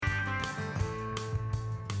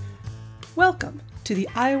Welcome to the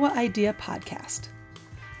Iowa Idea Podcast.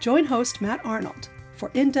 Join host Matt Arnold for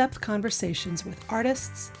in-depth conversations with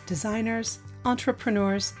artists, designers,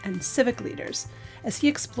 entrepreneurs, and civic leaders as he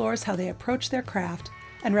explores how they approach their craft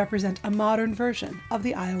and represent a modern version of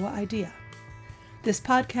the Iowa idea. This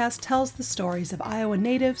podcast tells the stories of Iowa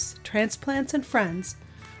natives, transplants, and friends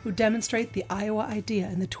who demonstrate the Iowa idea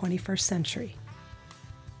in the 21st century.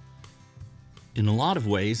 In a lot of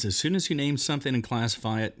ways, as soon as you name something and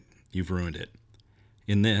classify it, you've ruined it.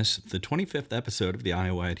 In this, the 25th episode of the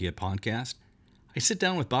Iowa Idea Podcast, I sit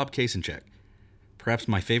down with Bob Kasenchak, perhaps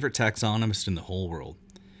my favorite taxonomist in the whole world.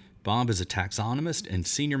 Bob is a taxonomist and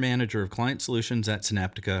senior manager of client solutions at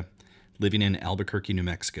Synaptica, living in Albuquerque, New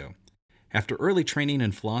Mexico. After early training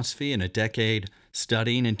in philosophy and a decade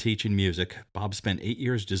studying and teaching music, Bob spent 8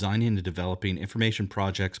 years designing and developing information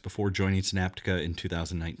projects before joining Synaptica in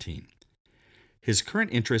 2019. His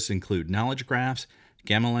current interests include knowledge graphs,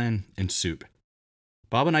 gamelan, and soup.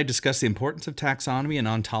 Bob and I discuss the importance of taxonomy and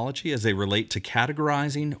ontology as they relate to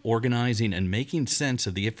categorizing, organizing, and making sense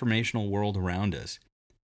of the informational world around us.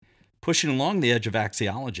 Pushing along the edge of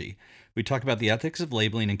axiology, we talk about the ethics of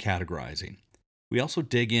labeling and categorizing. We also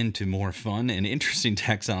dig into more fun and interesting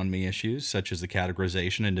taxonomy issues, such as the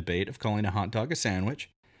categorization and debate of calling a hot dog a sandwich.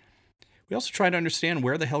 We also try to understand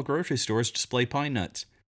where the hell grocery stores display pine nuts.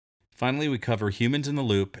 Finally, we cover humans in the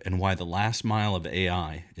loop and why the last mile of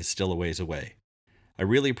AI is still a ways away. I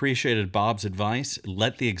really appreciated Bob's advice,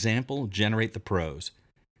 let the example generate the prose.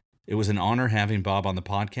 It was an honor having Bob on the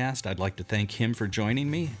podcast. I'd like to thank him for joining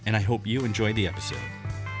me, and I hope you enjoy the episode.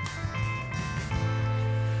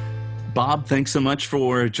 Bob, thanks so much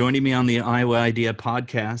for joining me on the Iowa Idea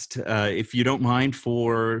Podcast. If you don't mind,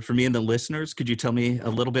 for me and the listeners, could you tell me a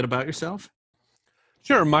little bit about yourself?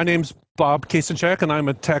 Sure. My name's Bob Kasenchak, and I'm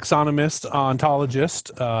a taxonomist,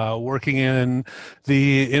 ontologist, working in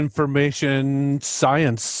the information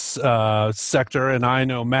science sector. And I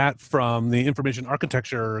know Matt from the Information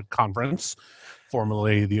Architecture Conference,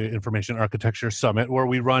 formerly the Information Architecture Summit, where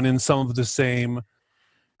we run in some of the same,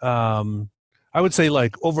 I would say,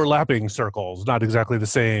 like overlapping circles, not exactly the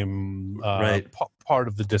same part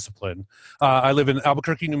of the discipline. I live in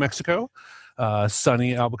Albuquerque, New Mexico.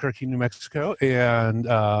 Sunny Albuquerque, New Mexico, and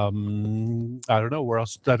I don't know where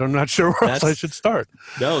else. I'm not sure where else I should start.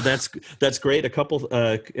 No, that's great. A couple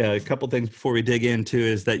things before we dig into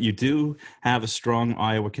is that you do have a strong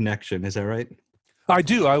Iowa connection. Is that right? I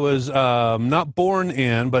do. I was not born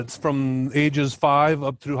in, but from ages 5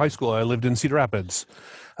 up through high school, I lived in Cedar Rapids.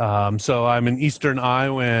 So I'm an Eastern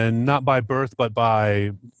Iowan, not by birth, but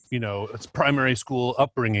by it's primary school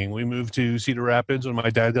upbringing. We moved to Cedar Rapids when my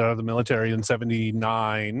dad got out of the military in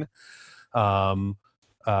 1979.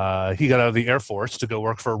 He got out of the Air Force to go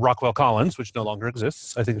work for Rockwell Collins, which no longer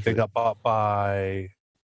exists. I think they got bought by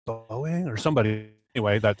Boeing or somebody.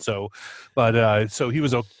 Anyway, so he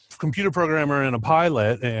was a computer programmer and a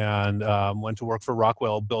pilot, and went to work for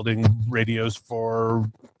Rockwell building radios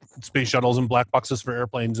for space shuttles and black boxes for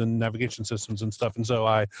airplanes and navigation systems and stuff. And so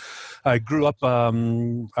I grew up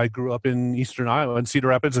in Eastern Iowa in Cedar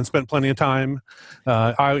Rapids and spent plenty of time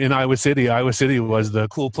in Iowa City. Iowa City was the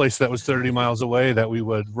cool place that was 30 miles away that we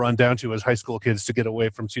would run down to as high school kids to get away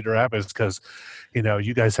from Cedar Rapids because,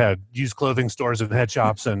 you guys had used clothing stores and head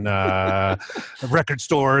shops and record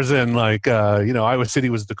stores and Iowa City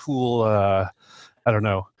was the cool, I don't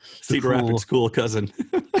know. Cedar Rapids' cool cousin.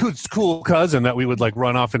 Cool cousin that we would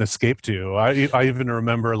run off and escape to. I even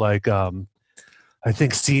remember I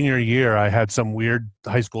think senior year I had some weird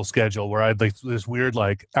high school schedule where I had this weird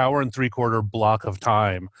hour and 3/4 block of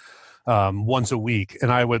time once a week,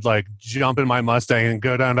 and I would jump in my Mustang and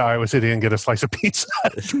go down to Iowa City and get a slice of pizza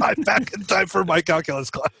and drive back in time for my calculus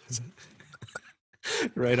class.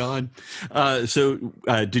 Right on. Was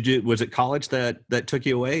it college that took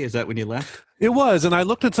you away? Is that when you left? It was, and I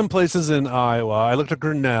looked at some places in Iowa. I looked at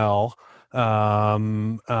Grinnell. I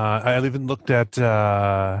even looked at,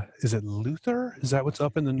 is it Luther? Is that what's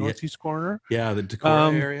up in the northeast corner? Yeah, the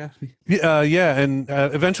Decorah area. Yeah, and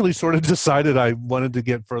eventually sort of decided I wanted to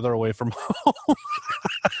get further away from home.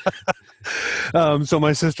 So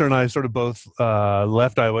my sister and I sort of both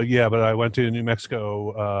left Iowa, but I went to New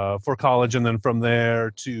Mexico for college, and then from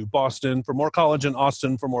there to Boston for more college, and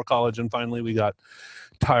Austin for more college, and finally we got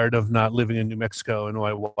tired of not living in New Mexico, and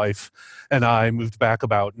my wife and I moved back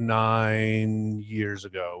about 9 years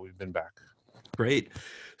ago. We've been back. Great.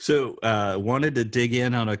 So wanted to dig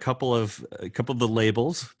in on a couple of the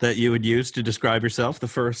labels that you would use to describe yourself. The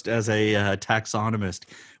first as a taxonomist.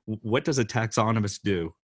 What does a taxonomist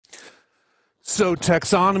do? So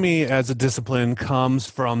taxonomy as a discipline comes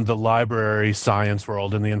from the library science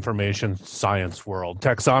world and the information science world.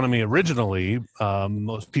 Taxonomy originally,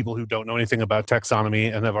 most people who don't know anything about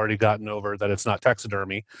taxonomy and have already gotten over that it's not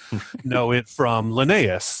taxidermy, know it from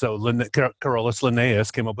Linnaeus. So Carolus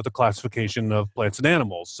Linnaeus came up with a classification of plants and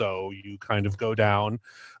animals. So you kind of go down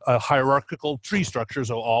a hierarchical tree structure.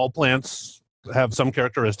 So all plants have some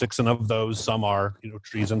characteristics, and of those, some are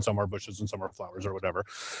trees and some are bushes and some are flowers or whatever,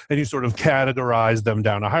 and you sort of categorize them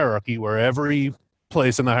down a hierarchy where every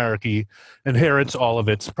place in the hierarchy inherits all of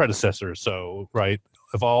its predecessors. So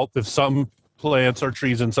if some plants are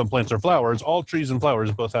trees and some plants are flowers, all trees and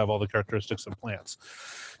flowers both have all the characteristics of plants.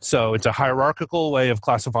 So it's a hierarchical way of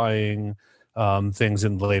classifying things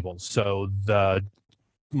in labels. So the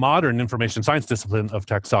modern information science discipline of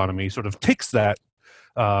taxonomy sort of takes that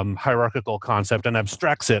hierarchical concept and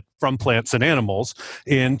abstracts it from plants and animals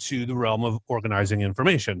into the realm of organizing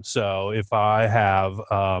information. So if I have,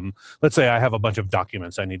 let's say I have a bunch of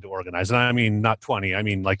documents I need to organize, and I mean not 20, I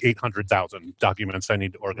mean like 800,000 documents I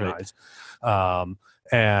need to organize. Right.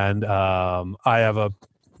 I have a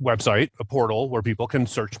website, a portal where people can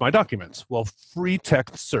search my documents. Well, free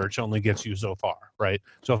text search only gets you so far, right?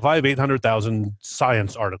 So if I have 800,000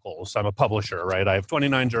 science articles, I'm a publisher, right? I have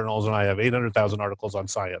 29 journals and I have 800,000 articles on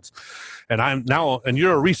science. And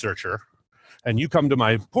you're a researcher, and you come to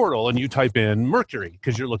my portal and you type in Mercury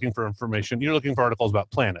because you're looking for information. You're looking for articles about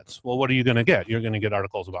planets. Well, what are you going to get? You're going to get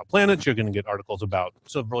articles about planets. You're going to get articles about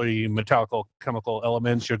silvery metallic chemical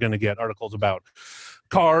elements. You're going to get articles about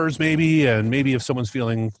cars, maybe, and maybe if someone's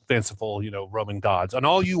feeling fanciful, Roman gods. And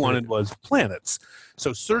all you wanted was planets.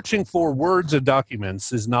 So searching for words and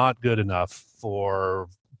documents is not good enough for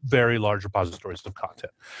very large repositories of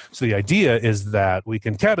content. So the idea is that we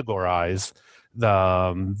can categorize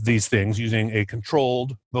these things using a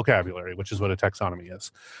controlled vocabulary, which is what a taxonomy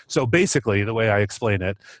is. So basically, the way I explain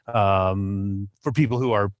it, for people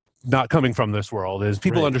who are not coming from this world, is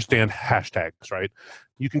people understand hashtags, right?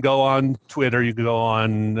 You can go on Twitter, you can go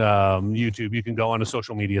on YouTube, you can go on a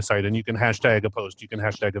social media site, and you can hashtag a post, you can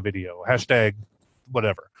hashtag a video, hashtag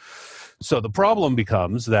whatever. So the problem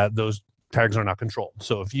becomes that those tags are not controlled.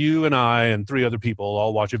 So if you and I and 3 other people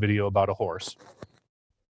all watch a video about a horse,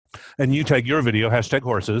 and you tag your video hashtag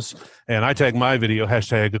horses, and I tag my video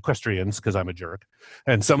hashtag equestrians because I'm a jerk,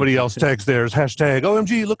 and somebody else tags theirs hashtag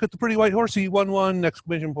OMG, look at the pretty white horsey, 1-1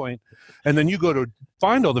 exclamation point, and then you go to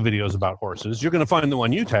find all the videos about horses, you're going to find the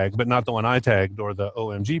one you tagged, but not the one I tagged or the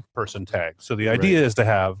OMG person tagged. So the idea is to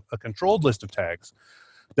have a controlled list of tags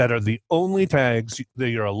that are the only tags that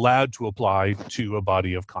you're allowed to apply to a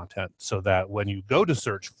body of content, so that when you go to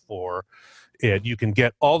search for it, you can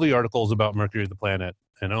get all the articles about Mercury the planet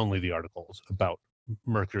and only the articles about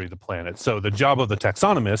Mercury the planet. So the job of the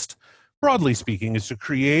taxonomist, broadly speaking, is to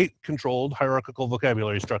create controlled hierarchical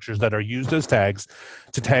vocabulary structures that are used as tags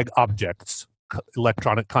to tag objects,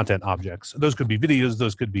 electronic content objects. Those could be videos,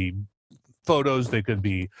 those could be photos, they could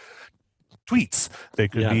be tweets, they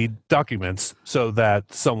could be documents, so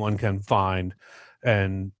that someone can find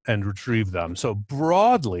and retrieve them. So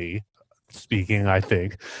broadly speaking, I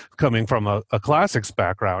think, coming from a classics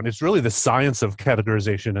background, it's really the science of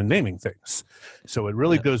categorization and naming things. So it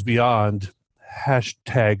really goes beyond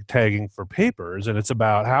hashtag tagging for papers, and it's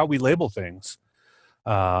about how we label things.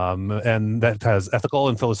 And that has ethical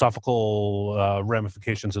and philosophical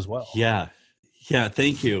ramifications as well. Yeah,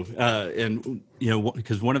 thank you. And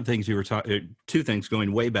because one of the things you were talking, 2 things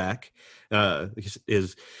going way back,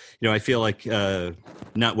 is, I feel like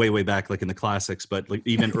not way back like in the classics, but like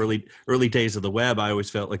even early days of the web, I always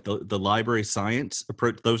felt like the library science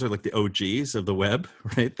approach. Those are like the OGs of the web,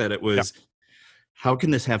 right? That it was. How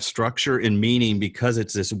can this have structure and meaning, because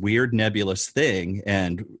it's this weird nebulous thing,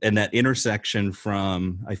 and that intersection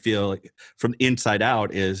I feel like from inside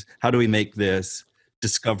out is, how do we make this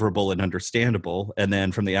discoverable and understandable, and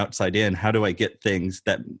then from the outside in, how do I get things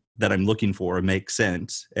that I'm looking for and make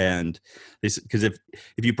sense? And this, because if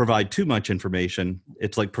you provide too much information,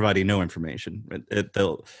 it's like providing no information.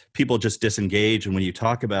 People just disengage. And when you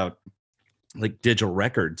talk about like digital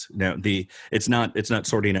records, now it's not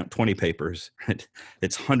sorting out 20 papers, right?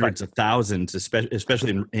 It's hundreds of thousands,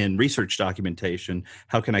 especially in research documentation.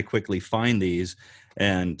 How can I quickly find these?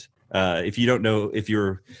 And if you don't know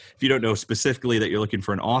specifically that you're looking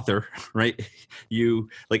for an author, right?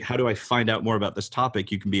 How do I find out more about this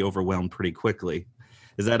topic? You can be overwhelmed pretty quickly.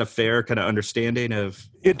 Is that a fair kind of understanding of?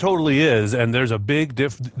 It totally is, and there's a big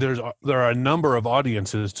there are a number of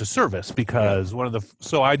audiences to service because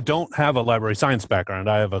so I don't have a library science background.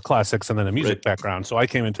 I have a classics and then a music background. So I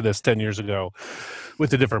came into this 10 years ago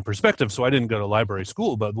with a different perspective. So I didn't go to library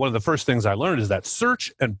school, but one of the first things I learned is that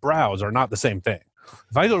search and browse are not the same thing.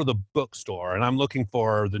 If I go to the bookstore and I'm looking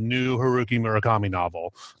for the new Haruki Murakami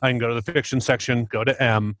novel, I can go to the fiction section, go to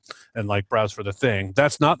M, and like browse for the thing.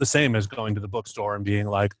 That's not the same as going to the bookstore and being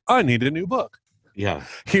like, I need a new book. Yeah.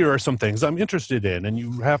 Here are some things I'm interested in, and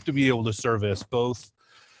you have to be able to service both.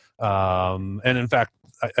 And in fact,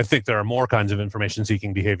 I think there are more kinds of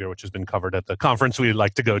information-seeking behavior, which has been covered at the conference we'd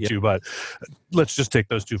like to go to, but let's just take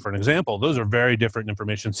those two for an example. Those are very different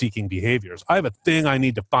information-seeking behaviors. I have a thing I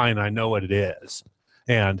need to find, and I know what it is,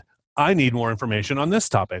 and I need more information on this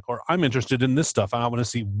topic, or I'm interested in this stuff, and I want to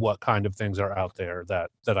see what kind of things are out there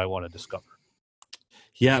that I want to discover.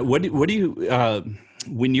 Yeah. What do you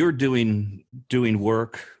when you're doing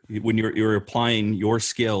work, when you're applying your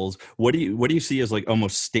skills, what do you see as like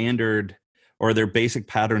almost standard, or are there basic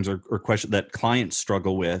patterns or questions that clients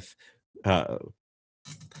struggle with?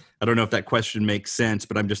 I don't know if that question makes sense,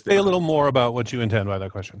 but I'm just say a little more about what you intend by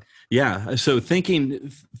that question. Yeah. So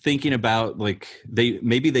thinking about like they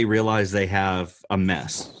realize they have a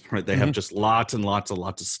mess, right? They have just lots and lots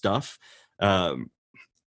of stuff. Are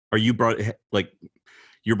you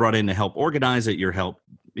you're brought in to help organize it? You're help,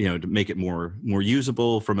 to make it more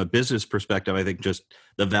usable from a business perspective. I think just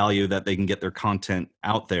the value that they can get their content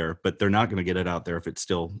out there, but they're not going to get it out there if it's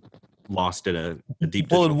still lost in a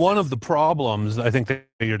deep. Well, and one of the problems I think that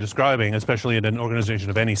you're describing, especially in an organization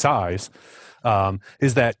of any size,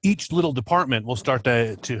 is that each little department will start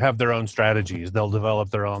to have their own strategies. They'll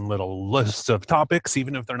develop their own little lists of topics,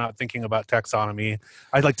 even if they're not thinking about taxonomy.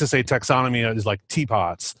 I'd like to say taxonomy is like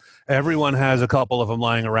teapots. Everyone has a couple of them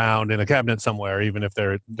lying around in a cabinet somewhere, even if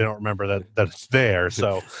they don't remember that it's there.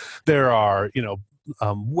 So there are,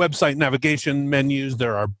 website navigation menus.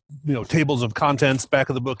 There are, tables of contents, back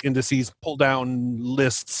of the book indices, pull down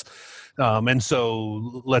lists. And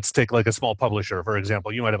so let's take like a small publisher, for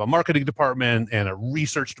example. You might have a marketing department and a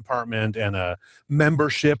research department and a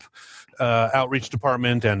membership outreach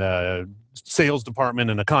department and a sales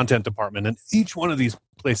department and a content department. And each one of these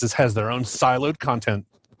places has their own siloed content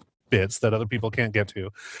bits that other people can't get to.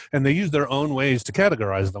 And they use their own ways to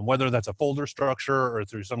categorize them, whether that's a folder structure or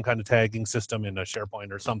through some kind of tagging system in a SharePoint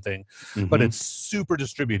or something. But it's super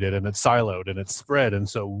distributed and it's siloed and it's spread. And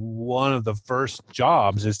so one of the first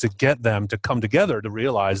jobs is to get them to come together to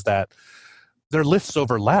realize that their lists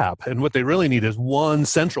overlap. And what they really need is one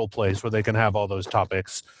central place where they can have all those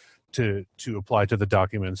topics to apply to the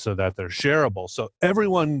documents so that they're shareable. So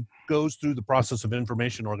everyone goes through the process of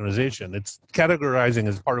information organization. It's categorizing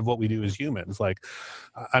as part of what we do as humans. Like,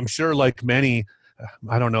 I'm sure like many,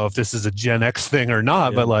 I don't know if this is a Gen X thing or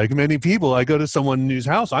not, but like many people, I go to someone new's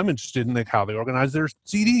house, I'm interested in like how they organize their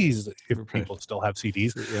CDs, if people still have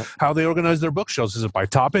CDs, how they organize their bookshelves. Is it by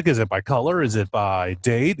topic? Is it by color? Is it by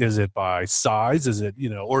date? Is it by size? Is it,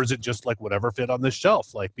 or is it just like whatever fit on the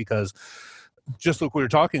shelf? Like, because just like we were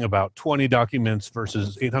talking about, 20 documents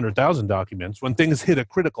versus 800,000 documents. When things hit a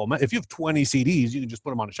critical, if you have 20 CDs, you can just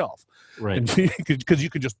put them on a shelf, right? Because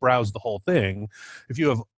you could just browse the whole thing. If you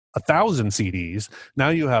have 1,000 CDs, now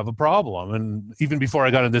you have a problem. And even before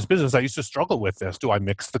I got into this business, I used to struggle with this. Do I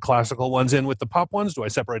mix the classical ones in with the pop ones? Do I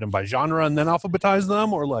separate them by genre and then alphabetize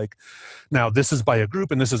them? Or like, now this is by a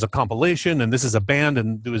group and this is a compilation and this is a band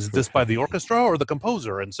and is this by the orchestra or the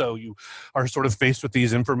composer? And so you are sort of faced with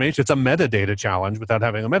these information. It's a metadata challenge without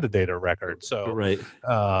having a metadata record. So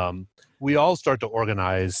we all start to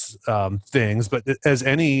organize things, but as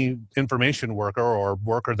any information worker or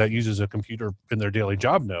worker that uses a computer in their daily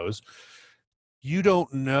job knows, you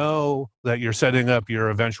don't know that you're setting up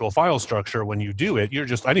your eventual file structure when you do it. You're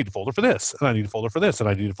just, I need a folder for this, and I need a folder for this, and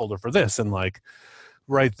I need a folder for this. And like,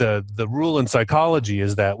 right, the rule in psychology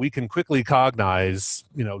is that we can quickly cognize,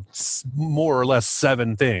 more or less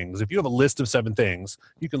 7 things. If you have a list of 7 things,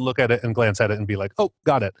 you can look at it and glance at it and be like, oh,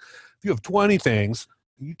 got it. If you have 20 things,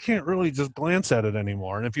 you can't really just glance at it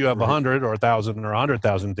anymore. And if you have 100 or 1,000 or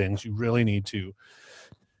 100,000 things, you really need to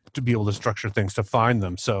be able to structure things to find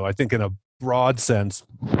them. So I think in a broad sense,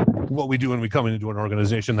 what we do when we come into an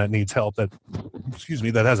organization that needs help, that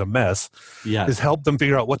has a mess, is help them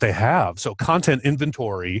figure out what they have. So content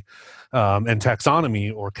inventory and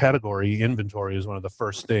taxonomy or category inventory is one of the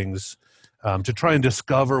first things to try and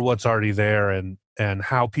discover what's already there and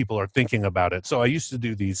how people are thinking about it. So I used to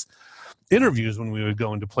do these interviews when we would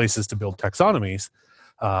go into places to build taxonomies.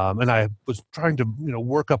 And I was trying to,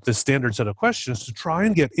 work up this standard set of questions to try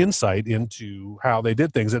and get insight into how they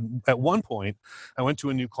did things. And at one point, I went to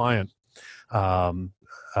a new client, big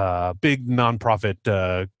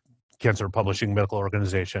nonprofit cancer publishing medical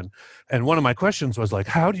organization. And one of my questions was like,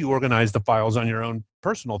 how do you organize the files on your own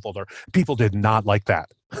personal folder? People did not like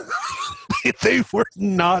that. They were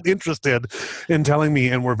not interested in telling me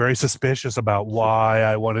and were very suspicious about why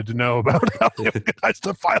I wanted to know about how they organize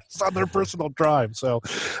the files on their personal drive. So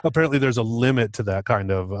apparently there's a limit to that kind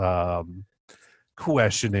of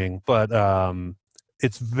questioning, but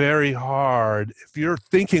it's very hard. If you're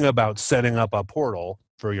thinking about setting up a portal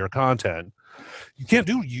for your content, you can't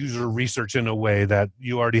do user research in a way that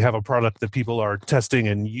you already have a product that people are testing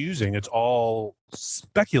and using. It's all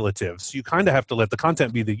speculative. So you kind of have to let the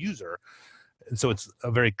content be the user. And so it's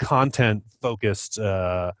a very content-focused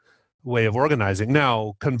way of organizing.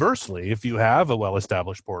 Now, conversely, if you have a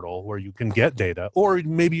well-established portal where you can get data, or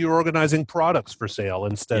maybe you're organizing products for sale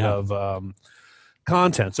instead of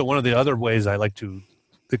content. So one of the other ways I like to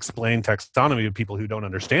explain taxonomy to people who don't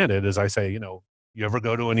understand it is I say, you ever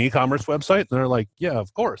go to an e-commerce website? And they're like, yeah,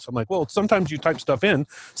 of course. I'm like, well, sometimes you type stuff in.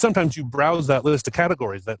 Sometimes you browse that list of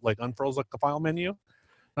categories that like unfurls like the file menu.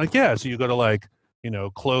 Like, yeah. So you go to like,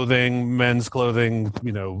 clothing, men's clothing,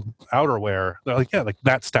 outerwear. They're like, yeah, like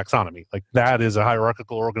that's taxonomy. Like that is a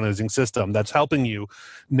hierarchical organizing system that's helping you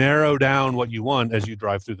narrow down what you want as you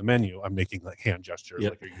drive through the menu. I'm making like hand gestures.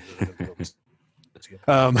 Yep. Like you're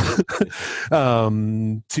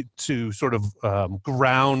to sort of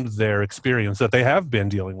ground their experience that they have been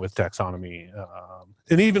dealing with taxonomy.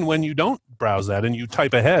 And even when you don't browse that and you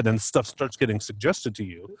type ahead and stuff starts getting suggested to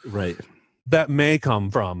you, right, that may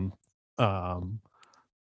come from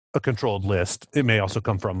a controlled list. It may also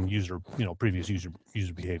come from previous user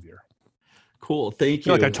behavior. Cool, thank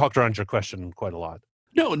you. I feel like I talked around your question quite a lot.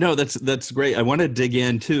 No, that's great. I want to dig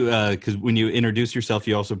in too, because when you introduced yourself,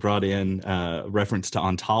 you also brought in reference to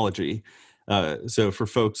ontology. So for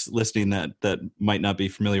folks listening that might not be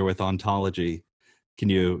familiar with ontology, can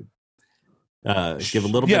you give a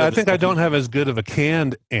little bit? Yeah, I think I don't have as good of a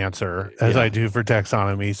canned answer as I do for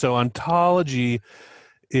taxonomy. So ontology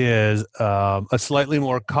is a slightly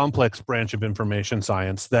more complex branch of information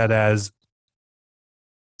science that is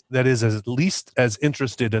at least as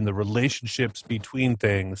interested in the relationships between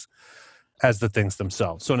things as the things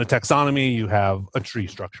themselves. So in a taxonomy, you have a tree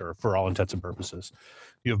structure for all intents and purposes.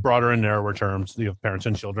 You have broader and narrower terms. You have parents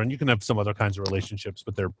and children. You can have some other kinds of relationships,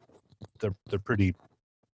 but they're pretty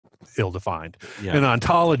ill-defined. Yeah. In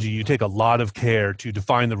ontology, you take a lot of care to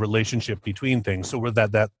define the relationship between things. So where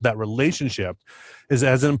that relationship is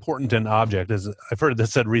as important an object as I've heard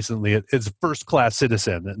this said recently, it's a first-class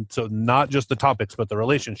citizen. And so not just the topics, but the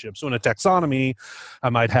relationship. So in a taxonomy,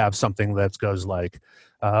 I might have something that goes like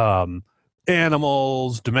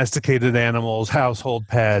animals, domesticated animals, household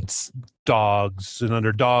pets, dogs. And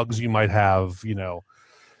under dogs, you might have,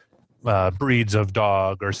 breeds of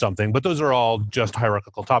dog or something, but those are all just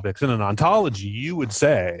hierarchical topics. In an ontology, you would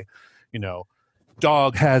say,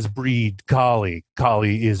 dog has breed collie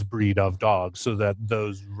is breed of dog, so that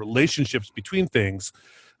those relationships between things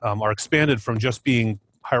are expanded from just being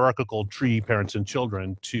hierarchical tree, parents and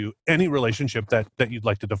children, to any relationship that you'd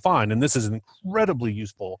like to define. And this is incredibly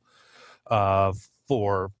useful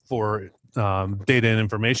for data and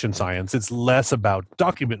information science. It's less about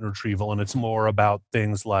document retrieval and it's more about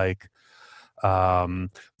things like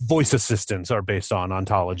voice assistants are based on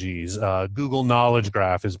ontologies. Google Knowledge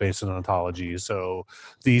Graph is based on ontologies. So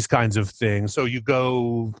these kinds of things. So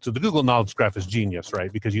the Google Knowledge Graph is genius,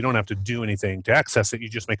 right? Because you don't have to do anything to access it. You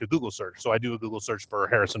just make a Google search. So I do a Google search for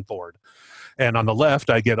Harrison Ford. And on the left,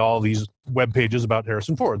 I get all these web pages about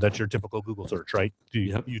Harrison Ford. That's your typical Google search, right?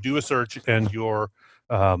 You do a search and your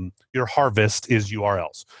harvest is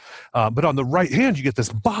URLs. But on the right hand, you get this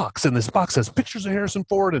box, and this box has pictures of Harrison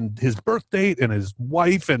Ford and his birth date and his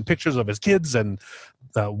wife and pictures of his kids and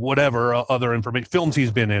whatever other information, films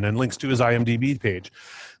he's been in, and links to his IMDb page.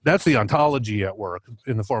 That's the ontology at work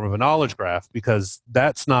in the form of a knowledge graph, because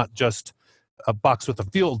that's not just a box with a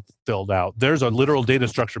field filled out. There's a literal data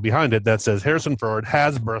structure behind it that says Harrison Ford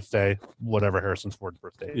has birthday, whatever Harrison Ford's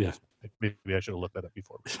birthday is. Maybe I should have looked that up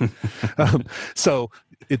before. So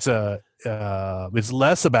it's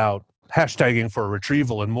less about hashtagging for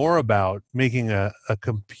retrieval and more about making a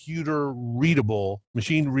computer readable,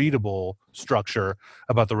 machine readable structure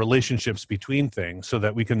about the relationships between things, so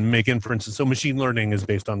that we can make inferences. So machine learning is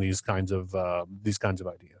based on these kinds of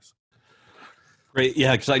ideas. Great,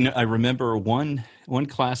 yeah, because I remember one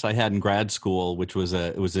class I had in grad school, which was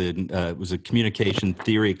a communication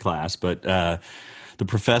theory class, but the the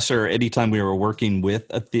professor, anytime we were working with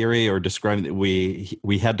a theory or describing it,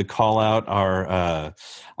 we had to call out our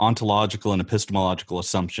ontological and epistemological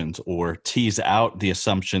assumptions, or tease out the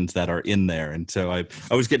assumptions that are in there. And so I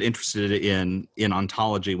always get interested in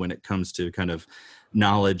ontology when it comes to kind of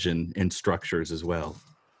knowledge and structures as well.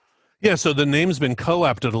 Yeah, so the name's been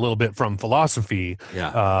co-opted a little bit from philosophy, where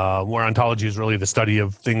ontology is really the study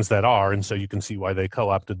of things that are, and so you can see why they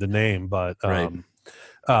co-opted the name. But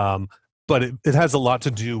but it has a lot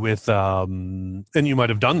to do with, and you might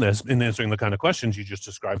have done this in answering the kind of questions you just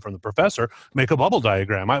described from the professor, make a bubble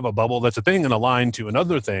diagram. I have a bubble that's a thing and a line to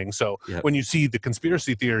another thing. So when you see the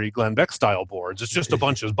conspiracy theory Glenn Beck style boards, it's just a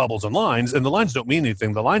bunch of bubbles and lines, and the lines don't mean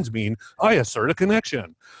anything. The lines mean, I assert a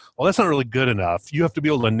connection. Well, that's not really good enough. You have to be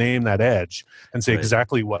able to name that edge and say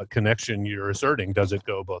exactly what connection you're asserting. Does it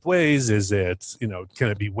go both ways? Is it, can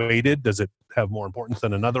it be weighted? Does it have more importance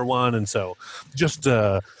than another one? And so just,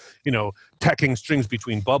 tacking strings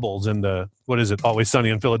between bubbles and the, what is it, Always Sunny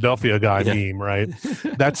in Philadelphia guy meme, right?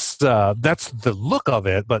 That's the look of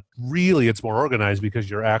it, but really it's more organized because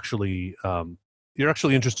you're actually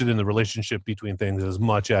interested in the relationship between things as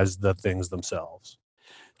much as the things themselves.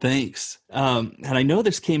 Thanks. And I know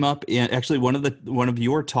this came up in actually one of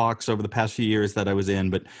your talks over the past few years that I was in,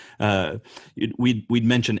 but we'd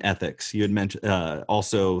mentioned ethics. You had mentioned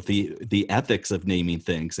also the ethics of naming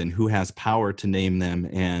things and who has power to name them.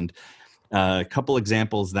 And a couple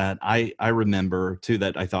examples that I remember too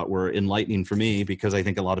that I thought were enlightening for me, because I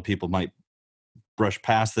think a lot of people might brush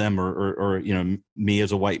past them, or me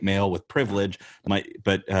as a white male with privilege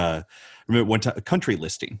but remember one time, a country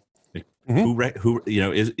listing. Who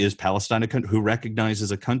is Palestine a country? Who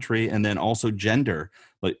recognizes a country? And then also gender,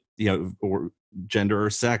 or gender or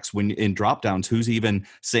sex. When in drop downs, who's even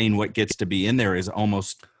saying what gets to be in there is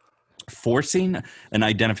almost forcing an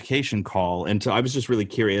identification call. And so I was just really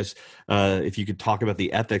curious if you could talk about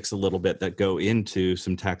the ethics a little bit that go into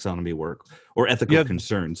some taxonomy work or ethical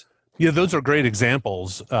concerns. Yeah, those are great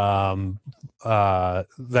examples that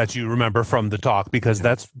you remember from the talk, because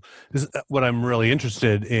that's what I'm really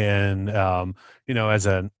interested in, as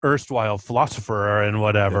an erstwhile philosopher and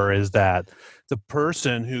whatever, is that the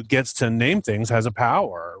person who gets to name things has a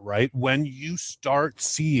power, right? When you start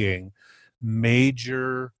seeing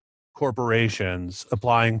major corporations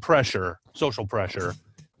applying pressure, social pressure,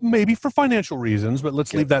 maybe for financial reasons, but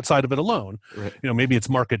let's leave that side of it alone. Right. Maybe it's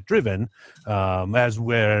market driven, as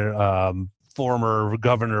where former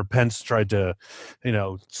Governor Pence tried to,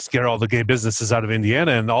 scare all the gay businesses out of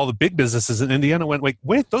Indiana, and all the big businesses in Indiana went,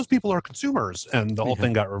 wait, those people are consumers, and the whole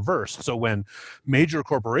thing got reversed. So when major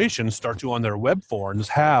corporations start to, on their web forms,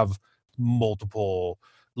 have multiple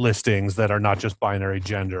listings that are not just binary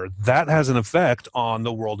gender, that has an effect on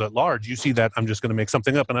the world at large. You see that, I'm just going to make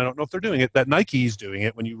something up, and I don't know if they're doing it, that Nike's doing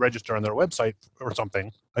it when you register on their website or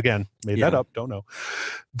something. Again, made that up, don't know.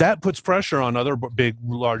 That puts pressure on other big,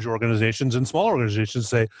 large organizations and small organizations,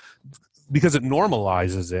 say, because it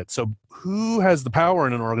normalizes it. So who has the power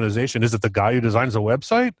in an organization? Is it the guy who designs a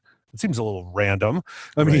website? It seems a little random.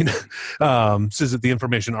 I mean, is it the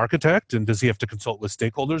information architect, and does he have to consult with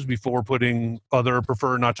stakeholders before putting other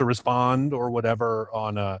prefer not to respond or whatever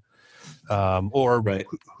on a,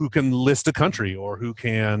 who can list a country, or who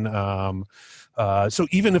can, so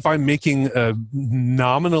even if I'm making a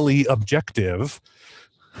nominally objective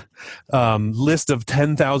list of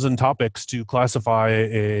 10,000 topics to classify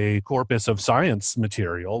a corpus of science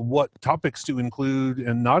material, what topics to include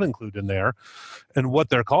and not include in there, and what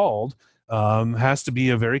they're called, has to be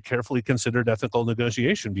a very carefully considered ethical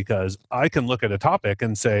negotiation, because I can look at a topic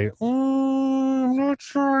and say, I'm not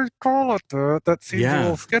sure I'd call it that. That seems a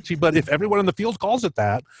little sketchy. But if everyone in the field calls it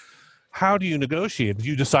that, how do you negotiate? If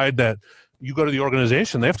you decide that, you go to the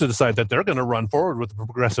organization, they have to decide that they're going to run forward with a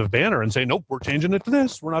progressive banner and say, nope, we're changing it to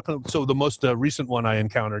this. We're not going to. So the most recent one I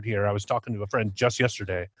encountered here, I was talking to a friend just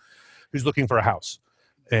yesterday who's looking for a house.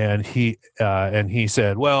 And he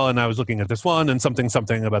said, well, and I was looking at this one and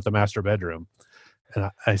something about the master bedroom. And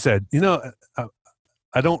I said,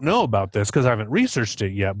 I don't know about this because I haven't researched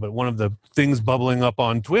it yet, but one of the things bubbling up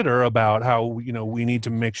on Twitter about how, we need to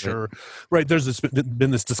make sure, right, there's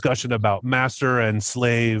been this discussion about master and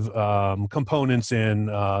slave components in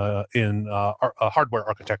hardware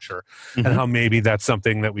architecture, and how maybe that's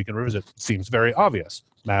something that we can revisit. Seems very obvious.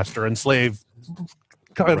 Master and slave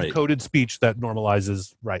kind of coded speech that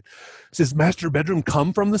normalizes, right. Does master bedroom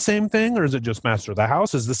come from the same thing, or is it just master of the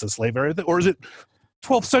house? Is this a slave area thing? Or is it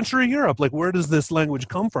 12th century Europe. Like, where does this language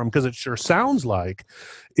come from? Because it sure sounds like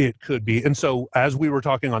it could be. And so as we were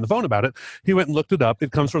talking on the phone about it, he went and looked it up.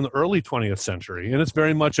 It comes from the early 20th century, and it's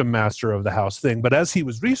very much a master of the house thing. But as he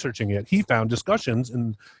was researching it, he found discussions,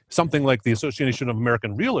 and something like the Association of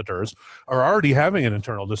American Realtors are already having an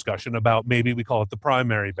internal discussion about, maybe we call it the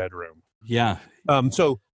primary bedroom. Yeah.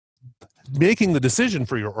 So making the decision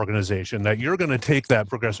for your organization that you're going to take that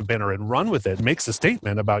progressive banner and run with it makes a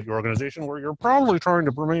statement about your organization, where you're probably trying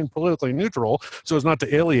to remain politically neutral so as not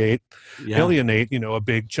to alienate, a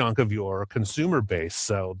big chunk of your consumer base.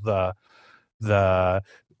 So the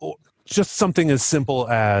just something as simple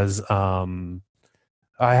as I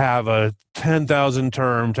have a 10,000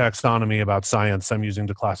 term taxonomy about science I'm using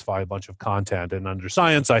to classify a bunch of content, and under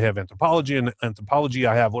science I have anthropology, and anthropology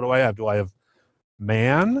I have, what do I have? Do I have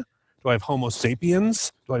man? Do I have Homo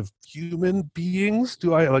sapiens? Do I have human beings?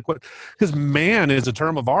 Do I like what? Because man is a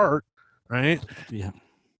term of art, right? Yeah.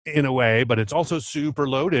 In a way, but it's also super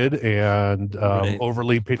loaded and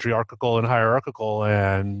overly patriarchal and hierarchical.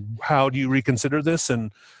 And how do you reconsider this?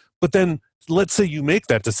 But then let's say you make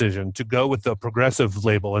that decision to go with the progressive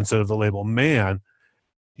label instead of the label man.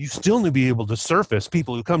 You still need to be able to surface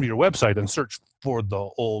people who come to your website and search for the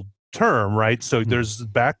old term, right? So there's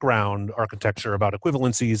background architecture about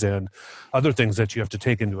equivalencies and other things that you have to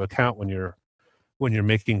take into account when you're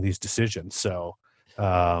making these decisions. So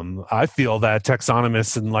I feel that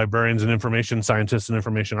taxonomists and librarians and information scientists and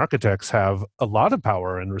information architects have a lot of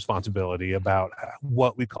power and responsibility about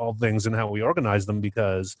what we call things and how we organize them,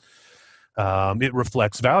 because it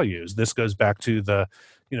reflects values. This goes back to the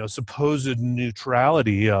supposed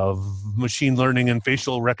neutrality of machine learning and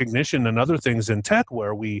facial recognition and other things in tech,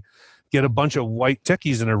 where we get a bunch of white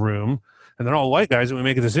techies in a room and they're all white guys and we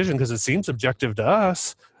make a decision because it seems objective to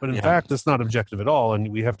us, but in fact it's not objective at all. And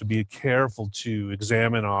we have to be careful to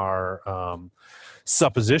examine our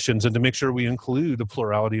suppositions and to make sure we include a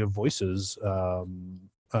plurality of voices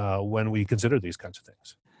when we consider these kinds of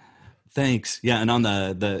things. Thanks. Yeah, and on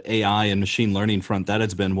the AI and machine learning front, that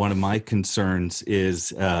has been one of my concerns,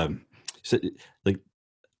 is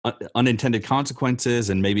unintended consequences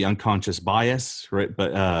and maybe unconscious bias, right?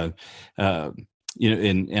 But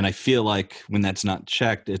and I feel like when that's not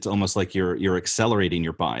checked, it's almost like you're accelerating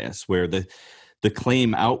your bias, where the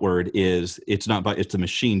claim outward is it's the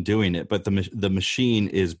machine doing it, but the machine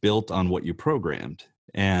is built on what you programmed.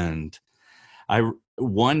 And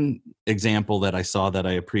one example that I saw that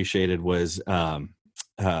I appreciated was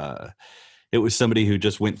it was somebody who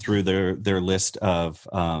just went through their list of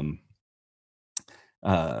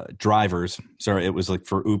drivers. Sorry, it was like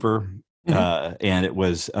for Uber, and it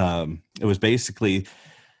was basically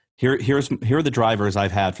here are the drivers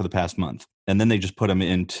I've had for the past month, and then they just put them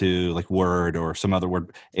into like Word or some other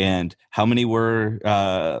word, and how many were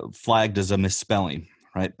flagged as a misspelling,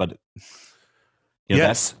 right? But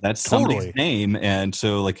yes, that's totally somebody's name, and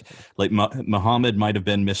so like Muhammad might have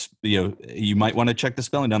been you might want to check the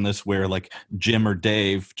spelling on this, where like Jim or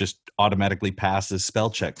Dave just automatically passes spell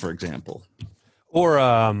check, for example. Or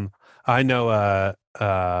I know a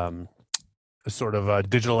sort of a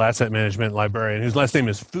digital asset management librarian whose last name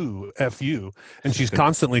is Fu, F-U, and she's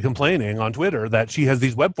constantly complaining on Twitter that she has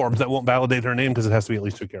these web forms that won't validate her name because it has to be at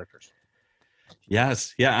least 2 characters.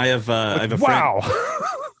 Yes, yeah, I have a wow. friend.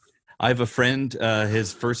 I have a friend.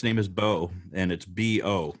 His first name is Bo, and it's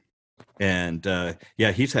B-O. And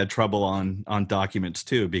he's had trouble on documents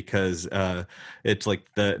too, because it's like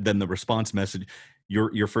then the response message,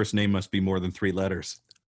 your first name must be more than 3 letters.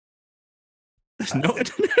 No,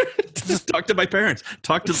 just talk to my parents.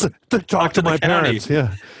 Talk to my parents.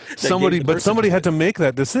 Yeah, somebody had to make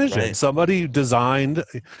that decision. Right. Somebody designed.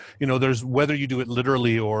 There's, whether you do it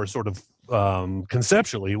literally or sort of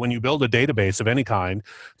conceptually, when you build a database of any kind,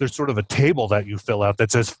 there's sort of a table that you fill out that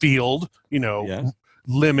says field,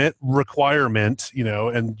 limit, requirement,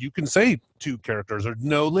 and you can say 2 characters or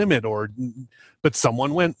no limit, but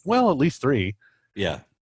someone went, well, at least 3. Yeah.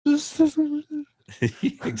 Exactly.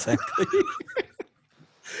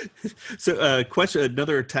 So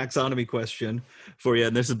another taxonomy question for you,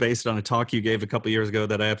 and this is based on a talk you gave a couple years ago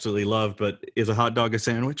that I absolutely loved, but is a hot dog a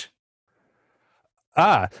sandwich?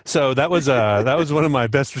 So that was one of my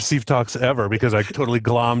best received talks ever, because I totally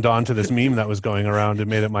glommed onto this meme that was going around and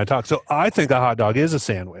made it my talk. So I think a hot dog is a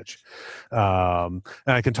sandwich. And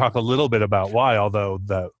I can talk a little bit about why, although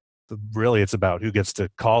really it's about who gets to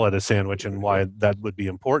call it a sandwich and why that would be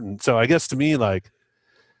important. So I guess to me, like,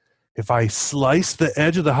 if I slice the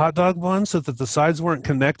edge of the hot dog bun so that the sides weren't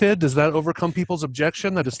connected, does that overcome people's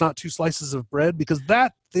objection that it's not two slices of bread? Because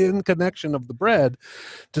that thin connection of the bread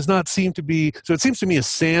does not seem to be. So it seems to me a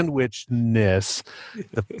sandwichness.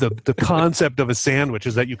 The concept of a sandwich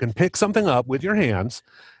is that you can pick something up with your hands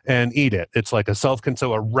and eat it. It's like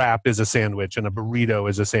so a wrap is a sandwich, and a burrito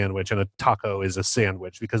is a sandwich, and a taco is a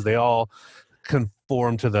sandwich, because they all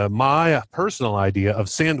conform to my personal idea of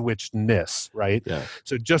sandwichness, right? Yeah.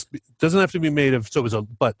 So doesn't have to be made of,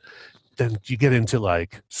 but then you get into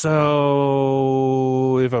like,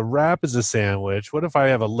 so if a wrap is a sandwich, what if I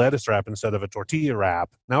have a lettuce wrap instead of a tortilla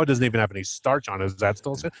wrap? Now it doesn't even have any starch on it. Is that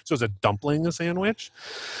still so is a dumpling a sandwich?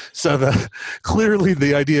 So clearly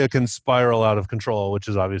the idea can spiral out of control, which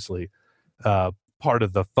is obviously part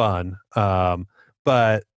of the fun.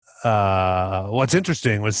 But what's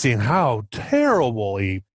interesting was seeing how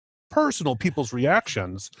terribly personal people's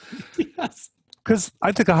reactions. Yes. Because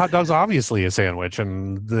I think a hot dog's obviously a sandwich,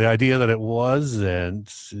 and the idea that it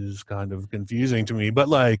wasn't is kind of confusing to me. But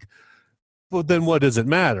well, then what does it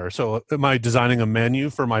matter? So am I designing a menu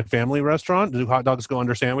for my family restaurant? Do hot dogs go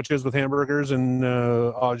under sandwiches with hamburgers and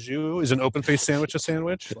au jus? Is an open-faced sandwich a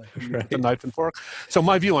sandwich? With a knife and fork? So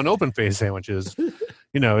my view on open-faced sandwiches,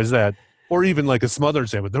 is that, or even like a smothered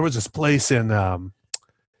sandwich. There was this place in,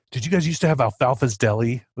 did you guys used to have Alfalfa's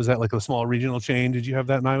Deli? Was that like a small regional chain? Did you have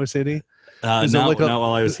that in Iowa City? Not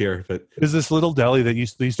while I was here, but there's this little deli that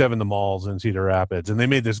they used to have in the malls in Cedar Rapids, and they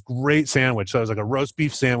made this great sandwich. So it was like a roast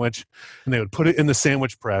beef sandwich, and they would put it in the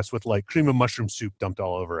sandwich press with like cream of mushroom soup dumped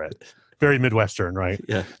all over it. Very Midwestern, right?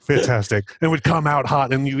 Yeah. Fantastic. And it would come out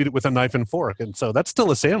hot, and you eat it with a knife and fork. And so that's still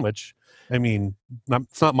a sandwich. I mean,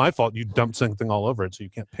 it's not my fault you dumped something all over it, so you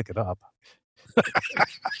can't pick it up.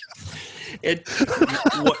 It's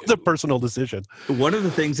a personal decision. One of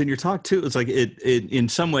the things in your talk too is like it in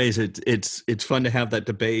some ways it's fun to have that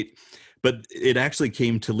debate, but it actually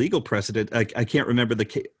came to legal precedent. I can't remember the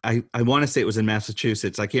case. I want to say it was in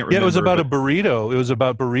Massachusetts. I can't remember. Yeah, it was about a burrito. It was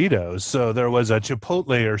about burritos. So there was a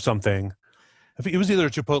Chipotle or something. I think it was either a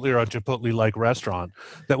Chipotle or a Chipotle-like restaurant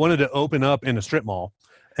that wanted to open up in a strip mall.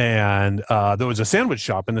 And there was a sandwich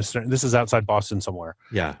shop in this is outside Boston somewhere.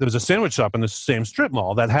 Yeah. There was a sandwich shop in the same strip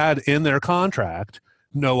mall that had in their contract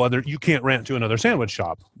you can't rent to another sandwich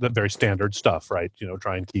shop. That very standard stuff, right?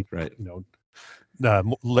 Try and keep, right.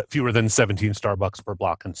 Fewer than 17 Starbucks per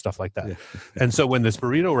block and stuff like that. Yeah. And so when this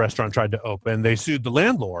burrito restaurant tried to open, they sued the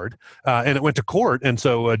landlord, and it went to court. And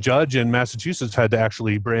so a judge in Massachusetts had to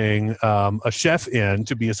actually bring a chef in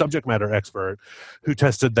to be a subject matter expert who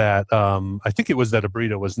tested that. I think it was that a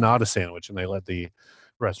burrito was not a sandwich, and they let the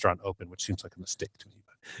restaurant open, which seems like a mistake to me.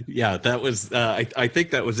 Yeah, that was, I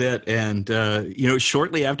think that was it. And,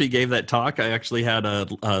 shortly after you gave that talk, I actually had a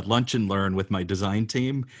lunch and learn with my design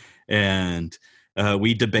team, and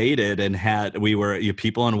we debated and we were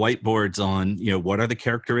people on whiteboards on, what are the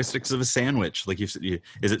characteristics of a sandwich? Like is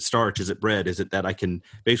it starch? Is it bread? Is it that I can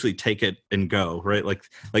basically take it and go, right? Like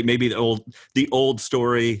maybe the old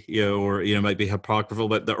story, or, might be apocryphal,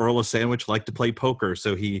 but the Earl of Sandwich liked to play poker.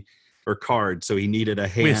 Or cards, so he needed a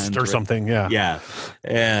hand. Whist or something, yeah. Yeah.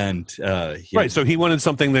 And right, so he wanted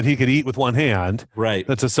something that he could eat with one hand. Right.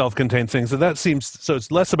 That's a self-contained thing. So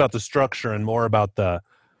it's less about the structure and more about the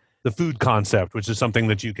food concept, which is something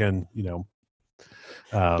that you can,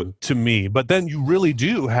 to me. But then you really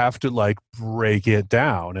do have to break it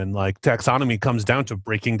down, and taxonomy comes down to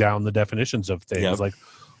breaking down the definitions of things. Yep. Like,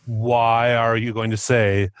 why are you going to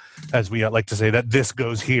say, as we like to say, that this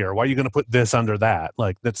goes here? Why are you going to put this under that?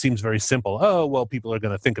 That seems very simple. Oh, well, people are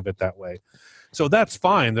going to think of it that way. So that's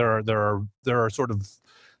fine. There are sort of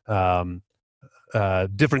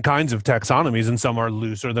different kinds of taxonomies, and some are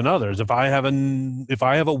looser than others. If I have a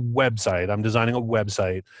website, I'm designing a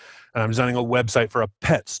website, and I'm designing a website for a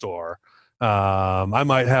pet store. I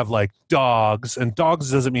might have dogs, and dogs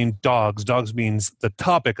doesn't mean dogs. Dogs means the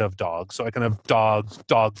topic of dogs. So I can have dogs,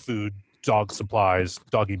 dog food, dog supplies,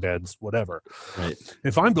 doggy beds, whatever. Right.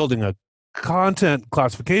 If I'm building a content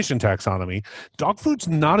classification taxonomy, dog food's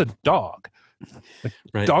not a dog.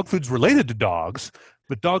 Right. Dog food's related to dogs,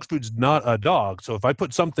 but dog food's not a dog. So if I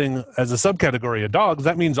put something as a subcategory of dogs,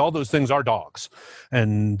 that means all those things are dogs.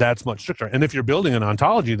 And that's much stricter. And if you're building an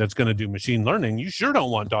ontology that's going to do machine learning, you sure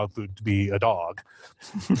don't want dog food to be a dog.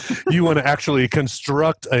 You want to actually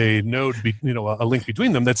construct a node, a link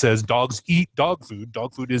between them that says dogs eat dog food.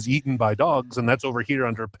 Dog food is eaten by dogs, and that's over here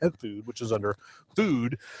under pet food, which is under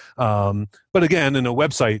food. But again, in a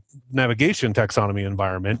website navigation taxonomy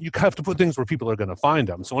environment, you have to put things where people are going to find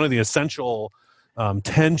them. So one of the essential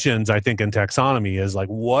tensions, I think, in taxonomy is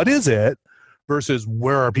what is it versus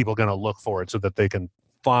where are people going to look for it so that they can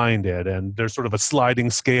find it. And there's sort of a sliding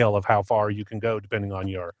scale of how far you can go depending on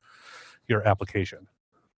your application.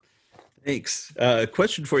 Thanks. A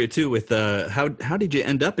question for you too. With how did you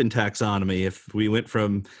end up in taxonomy? If we went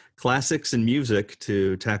from classics and music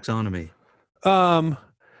to taxonomy.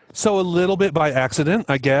 So a little bit by accident,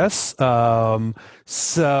 I guess.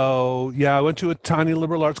 So yeah, I went to a tiny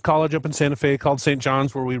liberal arts college up in Santa Fe called St.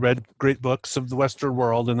 John's, where we read great books of the Western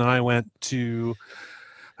world. And then I went to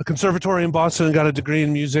a conservatory in Boston and got a degree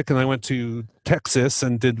in music. And I went to Texas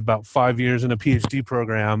and did about 5 years in a PhD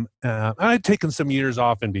program. I'd taken some years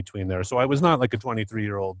off in between there. So I was not like a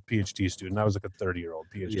 23-year-old PhD student. I was like a 30-year-old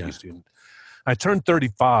PhD student. I turned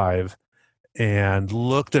 35 and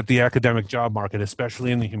looked at the academic job market,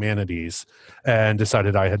 especially in the humanities, and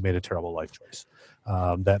decided I had made a terrible life choice.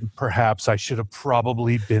 That perhaps I should have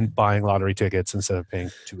probably been buying lottery tickets instead of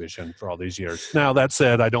paying tuition for all these years. Now, that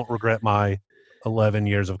said, I don't regret my 11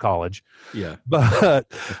 years of college. Yeah. But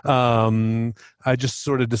I just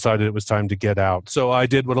sort of decided it was time to get out. So I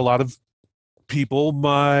did what a lot of people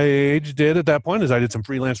my age did at that point, is I did some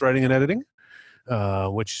freelance writing and editing.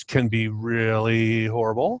 Which can be really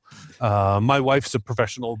horrible. My wife's a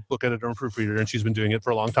professional book editor and proofreader, and she's been doing it for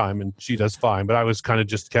a long time, and she does fine. But I was kind of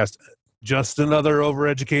just another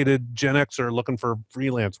overeducated Gen Xer looking for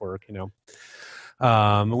freelance work,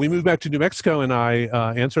 We moved back to New Mexico, and I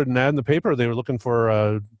answered an ad in the paper. They were looking for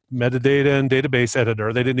a metadata and database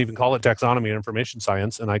editor. They didn't even call it taxonomy or information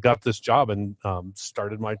science, and I got this job and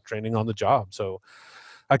started my training on the job. So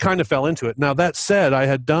I kind of fell into it. Now, that said, I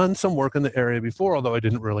had done some work in the area before, although I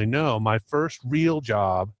didn't really know. My first real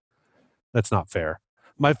job, that's not fair.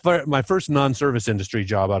 My first non-service industry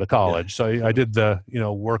job out of college. So I did the,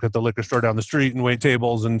 work at the liquor store down the street and wait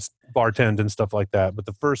tables and bartend and stuff like that. But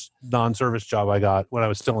the first non-service job I got when I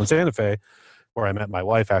was still in Santa Fe, where I met my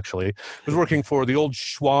wife, actually, was working for the old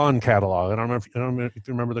Schwan catalog. I don't know if you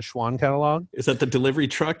remember the Schwan catalog. Is that the delivery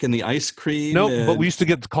truck and the ice cream? Nope, but we used to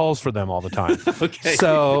get calls for them all the time. Okay.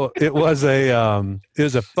 So it was a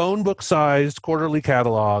phone book sized quarterly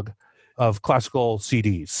catalog of classical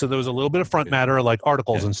CDs. So there was a little bit of front matter, like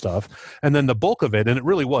articles and stuff. And then the bulk of it, and it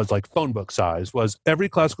really was like phone book size, was every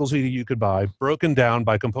classical CD you could buy, broken down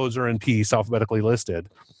by composer and piece, alphabetically listed.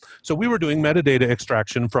 So we were doing metadata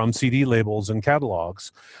extraction from CD labels and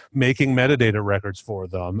catalogs, making metadata records for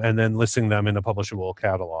them, and then listing them in a publishable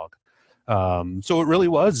catalog. So it really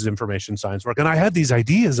was information science work. And I had these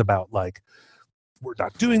ideas about, like, we're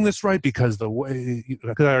not doing this right because I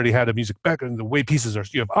already had a music background, the way pieces are,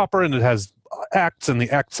 you have opera and it has acts and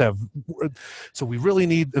the acts have, so we really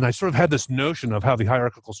need, and I sort of had this notion of how the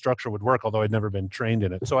hierarchical structure would work, although I'd never been trained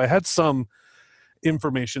in it. So I had some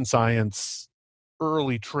information science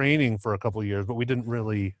early training for a couple of years, but we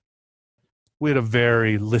had a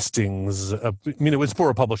very listings. It was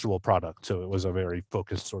for a publishable product, so it was a very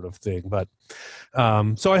focused sort of thing. But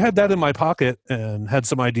so I had that in my pocket and had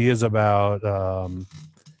some ideas about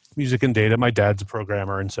music and data. My dad's a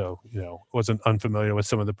programmer, and so wasn't unfamiliar with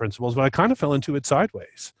some of the principles, but I kind of fell into it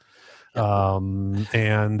sideways. And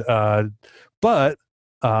I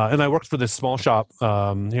worked for this small shop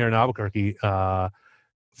here in Albuquerque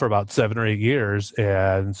for about 7 or 8 years.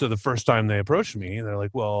 And so the first time they approached me, they're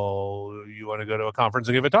like, well, you want to go to a conference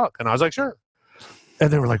and give a talk? And I was like, sure. And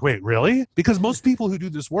they were like, wait, really? Because most people who do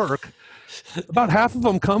this work, about half of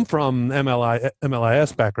them come from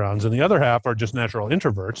MLIS backgrounds, and the other half are just natural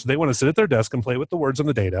introverts. They want to sit at their desk and play with the words and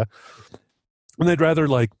the data. And they'd rather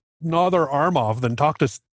gnaw their arm off than talk to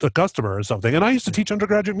a customer or something. And I used to teach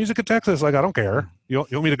undergraduate music at Texas. Like, I don't care. You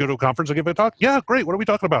want me to go to a conference and give a talk? Yeah, great. What are we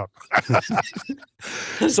talking about?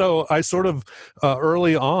 So I sort of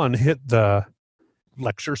early on hit the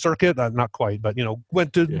lecture circuit, not quite, but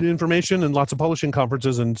went to information and lots of publishing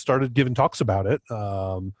conferences and started giving talks about it.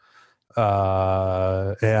 And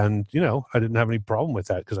I didn't have any problem with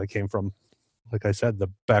that because I came from, like I said, the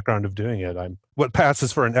background of doing it. I'm what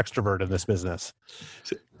passes for an extrovert in this business.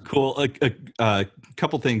 Cool. A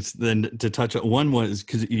couple things then to touch on. One was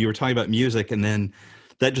because you were talking about music, and then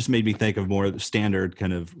that just made me think of more standard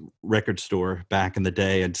kind of record store back in the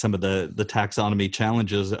day, and some of the taxonomy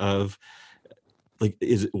challenges of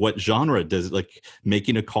what genre does, like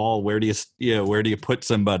making a call, where do you put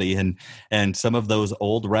somebody, and some of those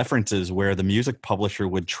old references where the music publisher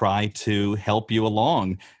would try to help you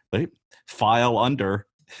along, right? File under,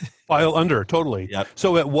 totally. Yep.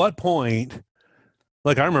 So at what point?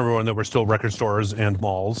 Like, I remember when there were still record stores and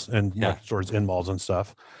malls and record stores in malls and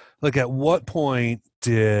stuff. Like, at what point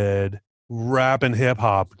did rap and hip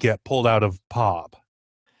hop get pulled out of pop?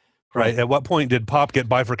 Right. At what point did pop get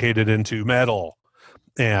bifurcated into metal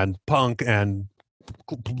and punk and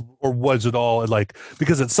or was it all like,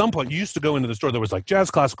 because at some point you used to go into the store, there was like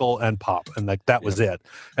jazz, classical, and pop, and like that was it.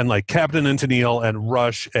 And like Captain and Tennille and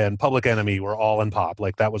Rush and Public Enemy were all in pop.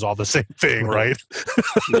 Like that was all the same thing, right?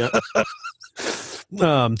 Yep.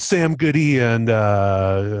 Sam Goody and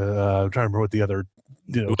I'm trying to remember what the other,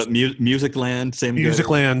 Musicland, Sam Goody.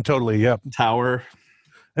 Musicland, totally, yep. Tower.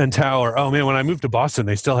 And Tower. Oh man, when I moved to Boston,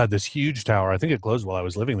 they still had this huge tower. I think it closed while I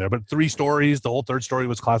was living there, but 3 stories. The whole 3rd story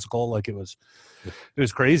was classical. Like it was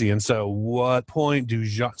crazy. And so, what point do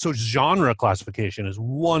genre classification is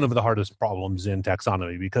one of the hardest problems in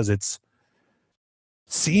taxonomy, because it's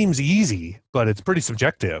seems easy, but it's pretty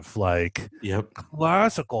subjective. Like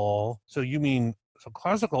classical. So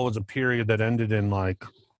classical was a period that ended in like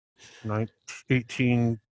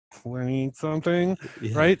 1820 something,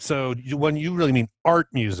 right? So when you really mean art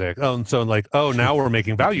music, now we're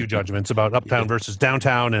making value judgments about uptown versus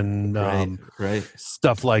downtown and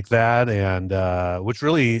stuff like that, and which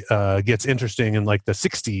really gets interesting in like the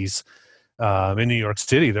 60s. In New York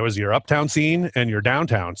City, there was your uptown scene and your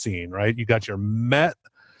downtown scene, right? You got your Met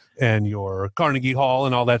and your Carnegie Hall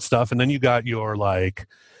and all that stuff, and then you got your like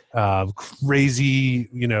crazy,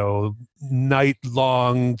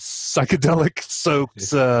 night-long psychedelic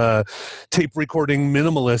soaked tape recording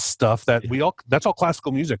minimalist stuff that's all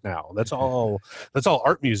classical music now. That's all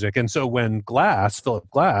art music. And so when Philip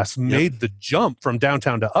Glass made the jump from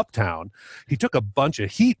downtown to uptown, he took a bunch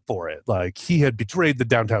of heat for it. Like he had betrayed the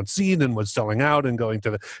downtown scene and was selling out and going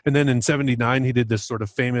to and then in 79 he did this sort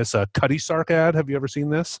of famous Cutty Sark ad. Have you ever seen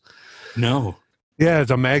this? No. Yeah,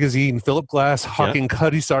 it's a magazine, Philip Glass, hawking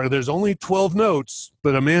Cutty Sark. There's only 12 notes,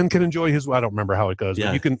 but a man can enjoy his. I don't remember how it goes,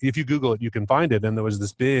 but if you Google it, you can find it. And there was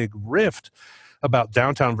this big rift about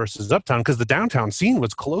downtown versus uptown, because the downtown scene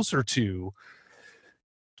was closer to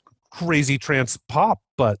crazy trance pop,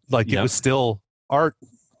 but like it was still art,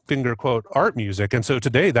 finger quote, art music. And so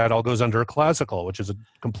today that all goes under classical, which is a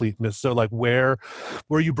complete miss. So like where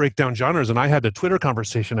you break down genres, and I had a Twitter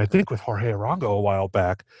conversation, I think with Jorge Arango a while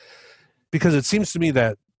back, because it seems to me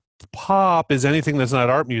that pop is anything that's not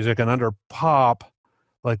art music, and under pop,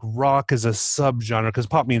 like rock is a subgenre, because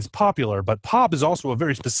pop means popular, but pop is also a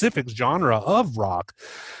very specific genre of rock.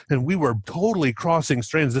 And we were totally crossing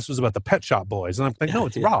strands. This was about the Pet Shop Boys, and I'm like, no,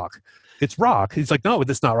 it's rock. It's rock. He's like, no,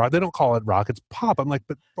 it's not rock. They don't call it rock. It's pop. I'm like,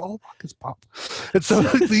 but all rock is pop. And so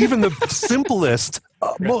even the simplest,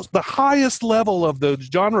 the highest level of the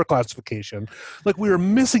genre classification, like we were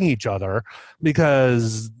missing each other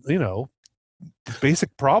because, the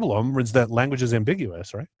basic problem is that language is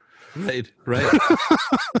ambiguous, right? Right.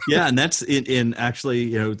 Yeah, and that's in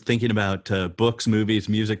actually, thinking about books, movies,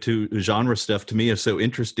 music, too, genre stuff to me is so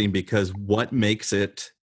interesting, because what makes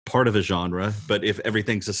it part of a genre, but if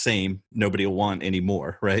everything's the same, nobody will want any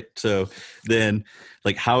more, right? So then,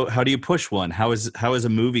 like, how do you push one? How is a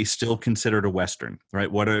movie still considered a Western,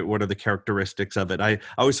 right? What are the characteristics of it? I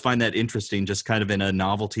always find that interesting, just kind of in a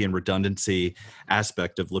novelty and redundancy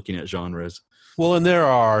aspect of looking at genres. Well, and there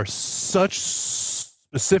are such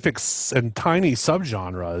specific and tiny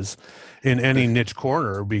subgenres in any niche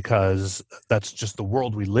corner, because that's just the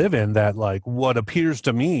world we live in, that like what appears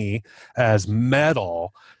to me as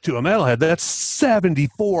metal to a metalhead, that's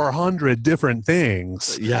 7,400 different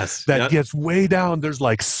things. Yes. That gets way down. There's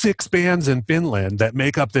like 6 bands in Finland that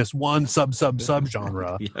make up this one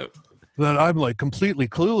subgenre that I'm like completely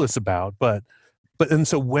clueless about. And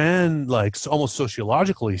so when, like, almost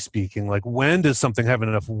sociologically speaking, like when does something have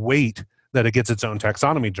enough weight that it gets its own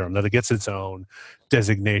taxonomy term, that it gets its own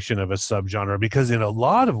designation of a subgenre? Because in a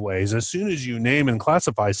lot of ways, as soon as you name and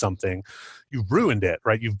classify something, you've ruined it,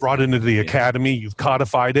 right? You've brought it into the academy, you've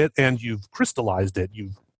codified it, and you've crystallized it.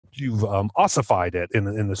 You've ossified it in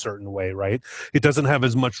a certain way, right? It doesn't have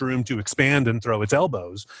as much room to expand and throw its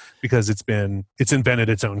elbows because it's invented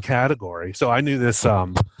its own category. So I knew this.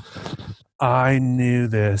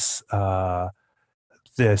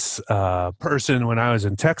 This person when I was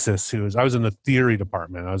in Texas, I was in the theory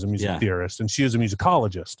department. I was a music theorist, and she was a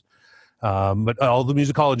musicologist. But all the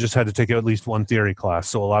musicologists had to take at least one theory class.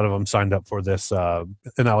 So a lot of them signed up for this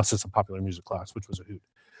analysis of popular music class, which was a hoot.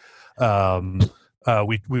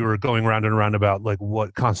 We were going round and around about like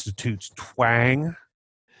what constitutes twang.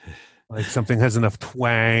 Like something has enough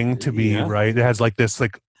twang to be right. It has like this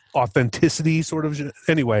like authenticity sort of.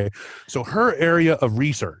 Anyway, so her area of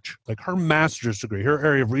research, like her master's degree, her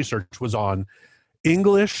area of research was on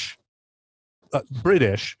English,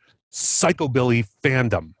 British psychobilly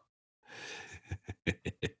fandom.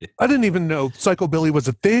 I didn't even know psychobilly was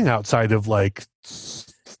a thing outside of like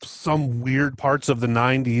some weird parts of the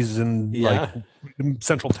 90s in like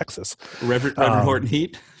Central Texas. Reverend Horton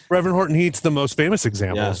Heat. Reverend Horton Heat's the most famous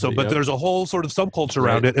example. Yeah, But there's a whole sort of subculture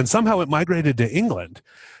around it, and somehow it migrated to England.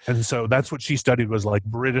 And so that's what she studied, was like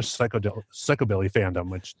British psychobilly fandom,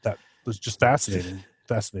 which that was just fascinating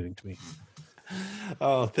to me.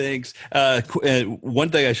 Oh, thanks. One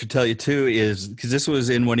thing I should tell you too is, because this was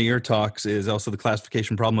in one of your talks, is also the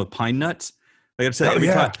classification problem of pine nuts. I got to say,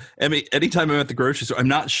 anytime I'm at the grocery store, I'm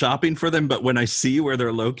not shopping for them, but when I see where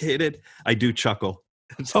they're located, I do chuckle.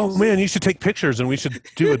 Oh man, you should take pictures, and we should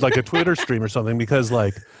do it like a Twitter stream or something, because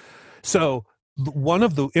one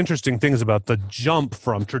of the interesting things about the jump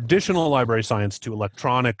from traditional library science to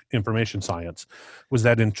electronic information science was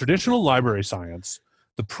that in traditional library science,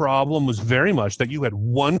 the problem was very much that you had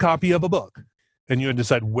one copy of a book and you had to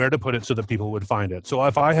decide where to put it so that people would find it. So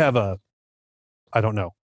if I have I don't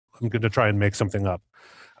know, I'm going to try and make something up.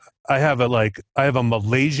 I have a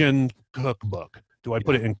Malaysian cookbook. Do I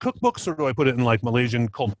put it in cookbooks, or do I put it in like Malaysian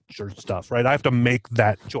culture stuff, right? I have to make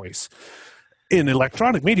that choice. In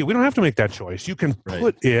electronic media, we don't have to make that choice. You can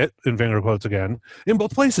put it, in finger quotes again, in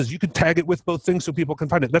both places. You can tag it with both things so people can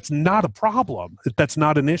find it. That's not a problem. That's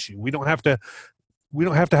not an issue. We don't have to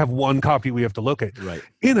have one copy we have to locate. Right.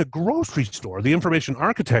 In a grocery store, the information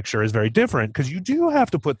architecture is very different, because you do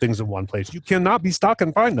have to put things in one place. You cannot be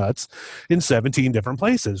stocking pine nuts in 17 different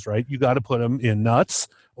places, right? You got to put them in nuts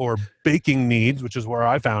or baking needs, which is where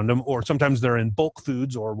I found them, or sometimes they're in bulk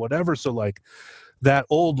foods or whatever. So like that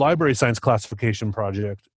old library science classification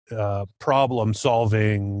project, problem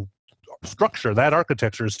solving structure, that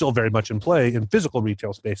architecture is still very much in play in physical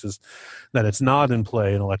retail spaces, that it's not in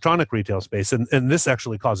play in electronic retail space. And this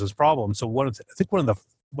actually causes problems. So when I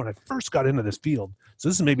first got into this field, so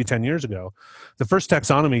this is maybe 10 years ago, the first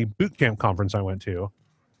taxonomy bootcamp conference I went to,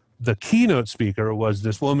 the keynote speaker was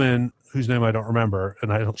this woman whose name I don't remember,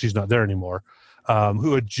 and she's not there anymore,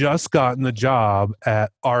 who had just gotten the job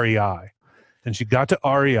at REI. And she got to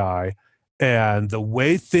REI, and the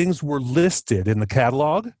way things were listed in the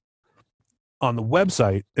catalog on the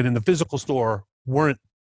website and in the physical store weren't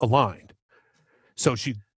aligned. So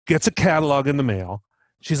she gets a catalog in the mail.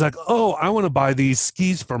 She's like, oh, I want to buy these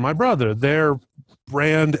skis for my brother. They're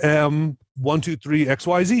brand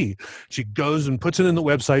M123XYZ. She goes and puts it in the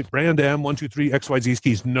website, brand M123XYZ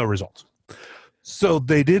skis, no results. So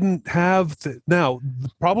they didn't have now the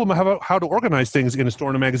problem of how to organize things in a store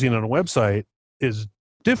and a magazine on a website is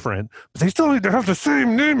different, but they still need to have the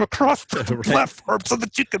same name across the platform so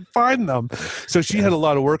that you can find them. So she had a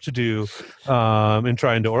lot of work to do in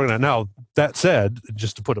trying to organize. Now, that said,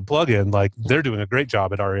 just to put a plug in, like they're doing a great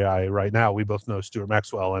job at REI right now. We both know Stuart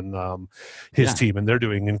Maxwell and his team, and they're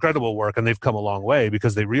doing incredible work, and they've come a long way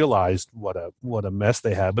because they realized what a mess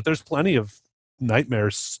they had. But there's plenty of nightmare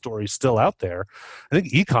stories still out there. I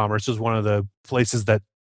think e-commerce is one of the places that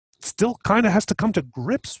still kind of has to come to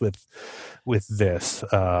grips with this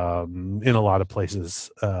in a lot of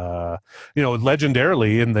places.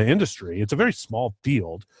 Legendarily in the industry, it's a very small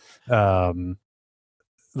field.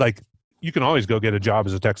 Like you can always go get a job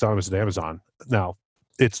as a taxonomist at Amazon. Now,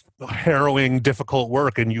 it's harrowing, difficult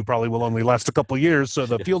work, and you probably will only last a couple of years. So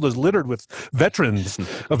the field is littered with veterans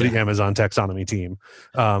of the Amazon taxonomy team.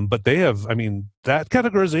 But they have, that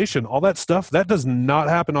categorization, all that stuff, that does not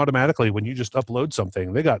happen automatically when you just upload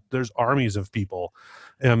something. There's armies of people.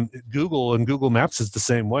 Google and Google Maps is the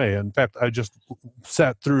same way. In fact, I just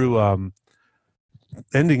sat through,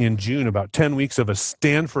 ending in June, about 10 weeks of a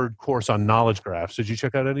Stanford course on knowledge graphs. Did you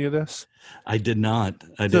check out any of this? I did not.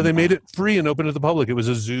 They made it free and open to the public. It was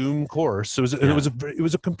a Zoom course. It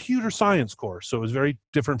was a computer science course. So it was very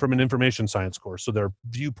different from an information science course. So their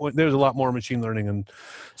viewpoint, there's a lot more machine learning and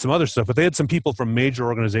some other stuff, but they had some people from major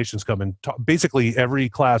organizations come and talk. Basically every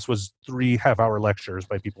class was 3 half-hour lectures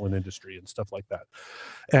by people in industry and stuff like that.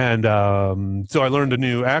 And so I learned a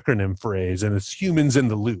new acronym phrase, and it's humans in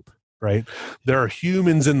the loop. Right, there are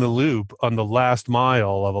humans in the loop on the last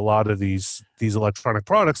mile of a lot of these electronic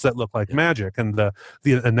products that look like magic. And the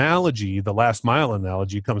analogy, the last mile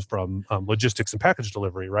analogy, comes from logistics and package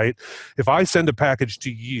delivery. Right, if I send a package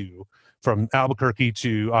to you from Albuquerque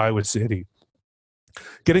to Iowa City,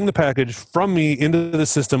 getting the package from me into the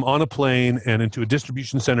system on a plane and into a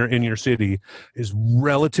distribution center in your city is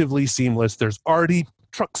relatively seamless. There's already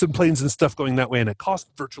trucks and planes and stuff going that way, and it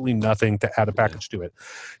costs virtually nothing to add a package to it.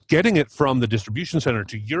 Getting it from the distribution center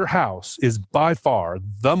to your house is by far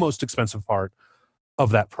the most expensive part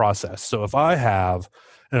of that process. So if I have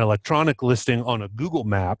an electronic listing on a Google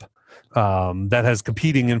map that has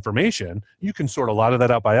competing information, you can sort a lot of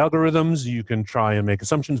that out by algorithms. You can try and make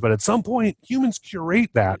assumptions, but at some point humans curate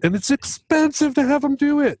that, and it's expensive to have them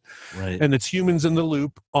do it. Right. And it's humans in the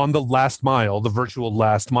loop on the last mile, the virtual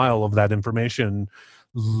last mile of that information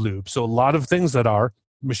loop. So a lot of things that are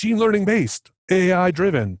machine learning based, AI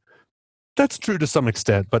driven. That's true to some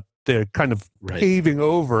extent, but they're kind of paving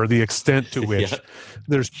over the extent to which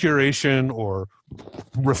there's curation or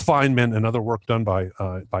refinement and other work done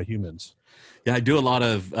by humans. Yeah, I do a lot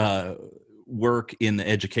of work in the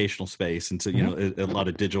educational space, and so a lot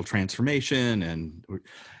of digital transformation,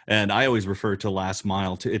 and I always refer to last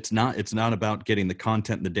mile. To it's not about getting the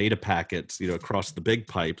content and the data packets across the big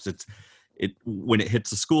pipes. It when it hits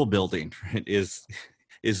the school building, right,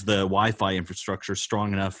 is the Wi-Fi infrastructure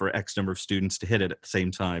strong enough for X number of students to hit it at the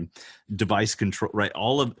same time? Device control, right?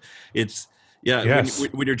 All of it's. Yeah, yes.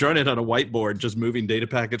 when you're drawing it on a whiteboard, just moving data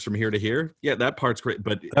packets from here to here, that part's great.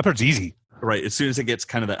 But that part's easy. Right. As soon as it gets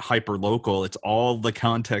kind of that hyper local, it's all the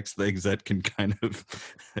context things that can kind of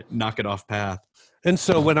knock it off path. And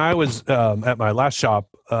so when I was at my last shop,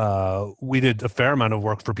 we did a fair amount of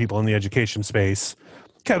work for people in the education space,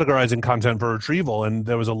 categorizing content for retrieval. And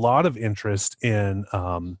there was a lot of interest in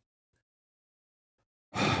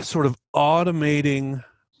sort of automating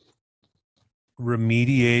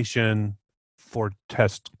remediation for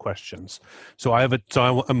test questions. So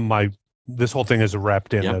this whole thing is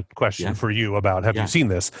wrapped in a question for you about, have you seen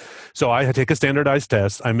this? So I take a standardized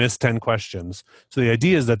test. I miss 10 questions. So the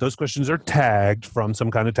idea is that those questions are tagged from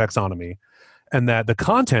some kind of taxonomy, and that the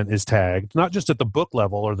content is tagged, not just at the book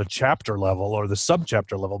level or the chapter level or the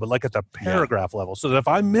subchapter level, but like at the paragraph level. So that if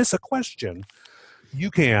I miss a question, you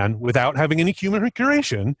can, without having any human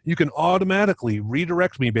curation, you can automatically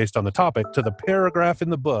redirect me based on the topic to the paragraph in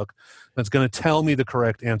the book that's going to tell me the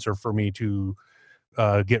correct answer for me to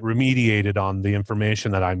get remediated on the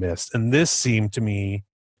information that I missed. And this seemed to me,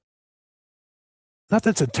 not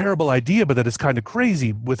that it's a terrible idea, but that it's kind of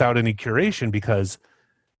crazy without any curation, because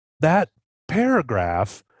that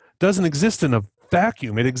paragraph doesn't exist in a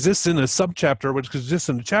vacuum. It exists in a subchapter, which exists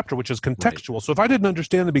in a chapter, which is contextual. Right. So if I didn't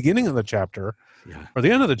understand the beginning of the chapter or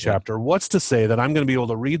the end of the chapter, what's to say that I'm going to be able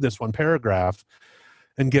to read this one paragraph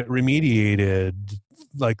and get remediated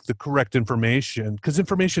like the correct information? Because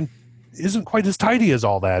information isn't quite as tidy as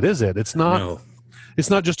all that, is it? It's not. No. It's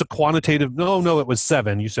not just a quantitative. No, it was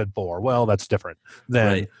 7. You said 4. Well, that's different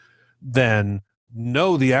than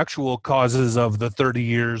no. The actual causes of the 30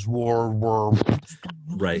 Years' War were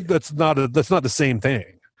right. That's not the same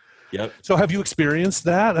thing. Yep. So have you experienced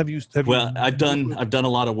that? I've done a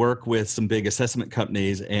lot of work with some big assessment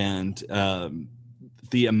companies, and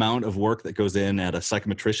the amount of work that goes in at a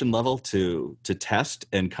psychometrician level to test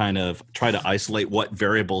and kind of try to isolate what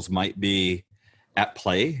variables might be at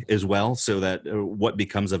play as well, so that what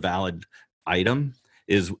becomes a valid item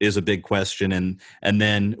is a big question. And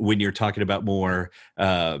then when you're talking about more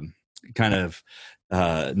kind of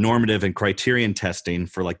normative and criterion testing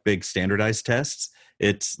for like big standardized tests,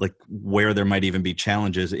 it's like where there might even be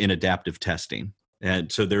challenges in adaptive testing.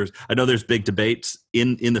 And so I know there's big debates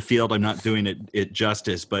in the field. I'm not doing it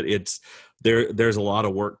justice, but there's a lot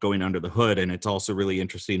of work going under the hood, and it's also really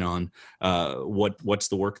interesting on what's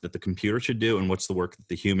the work that the computer should do and what's the work that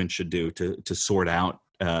the human should do to sort out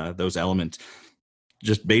those elements.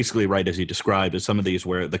 Just basically, right as you described, is some of these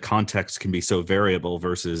where the context can be so variable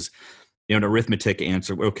versus an arithmetic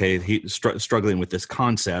answer. Okay, he's struggling with this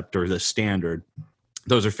concept or this standard.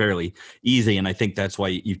 Those are fairly easy, and I think that's why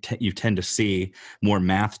you tend to see more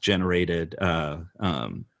math-generated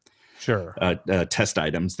test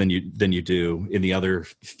items than you do in the other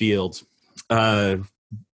fields. Another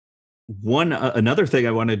thing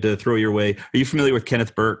I wanted to throw your way. Are you familiar with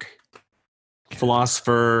Kenneth Burke,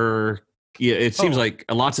 philosopher? Yeah, it seems like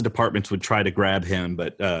lots of departments would try to grab him,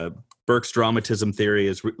 but Burke's dramatism theory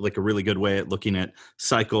is like a really good way at looking at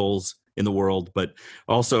cycles in the world. But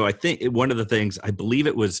also, I think one of the things, I believe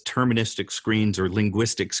it was terministic screens or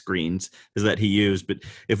linguistic screens, is that he used. But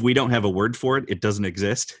if we don't have a word for it, it doesn't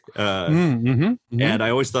exist. And I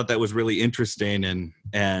always thought that was really interesting.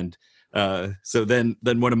 And so then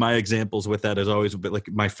one of my examples with that is always a bit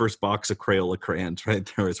like my first box of Crayola crayons,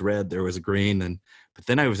 right? There was red, there was green, but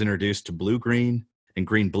then I was introduced to blue green and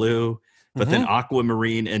green blue, but then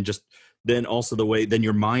aquamarine, and just then also the way then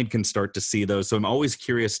your mind can start to see those. So I'm always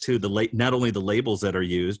curious too, not only the labels that are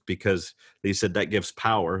used, because they said that gives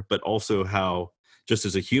power, but also how just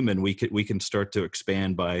as a human we can start to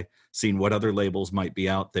expand by seeing what other labels might be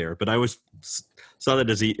out there. But I always saw that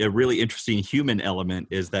as a really interesting human element,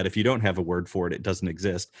 is that if you don't have a word for it, it doesn't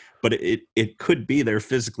exist. But it could be there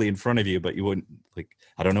physically in front of you, but you wouldn't, like,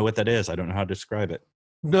 I don't know what that is. I don't know how to describe it.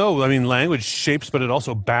 No, I mean language shapes, but it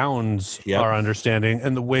also bounds Yep. our understanding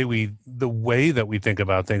and the way that we think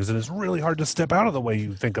about things. And it's really hard to step out of the way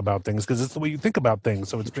you think about things because it's the way you think about things.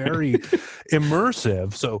 So it's very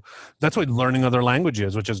immersive. So that's why learning other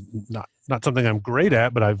languages, which is not something I'm great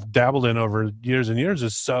at, but I've dabbled in over years and years,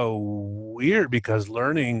 is so weird because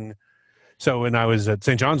learning. So when I was at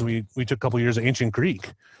St. John's, we took a couple years of ancient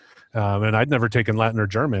Greek, and I'd never taken Latin or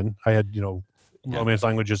German. I had Romance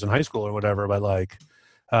languages in high school or whatever, but like.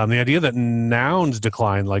 The idea that nouns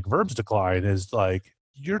decline like verbs decline is like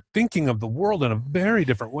you're thinking of the world in a very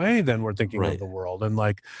different way than we're thinking Right. of the world. And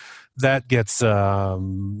like that gets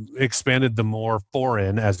expanded the more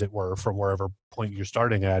foreign, as it were, from wherever point you're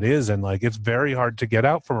starting at is. And like it's very hard to get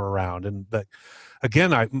out from around. And that,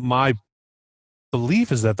 again, my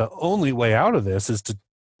belief is that the only way out of this is to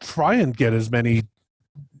try and get as many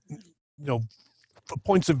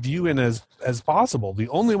points of view in as possible. The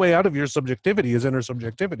only way out of your subjectivity is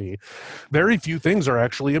intersubjectivity. Very few things are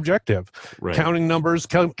actually objective. Right. Counting numbers,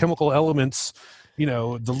 chemical elements,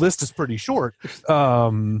 the list is pretty short.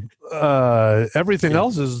 Everything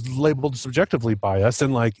else is labeled subjectively by us,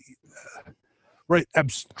 and like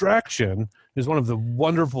abstraction is one of the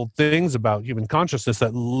wonderful things about human consciousness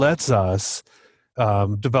that lets us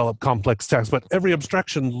develop complex text, but every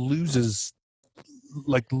abstraction loses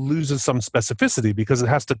some specificity because it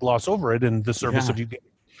has to gloss over it in the service of you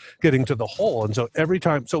getting to the whole. And so every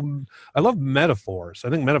time, I love metaphors. I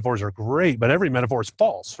think metaphors are great, but every metaphor is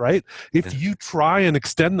false, right? If you try and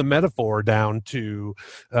extend the metaphor down to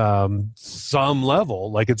some level,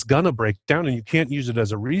 like it's gonna break down, and you can't use it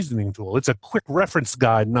as a reasoning tool. It's a quick reference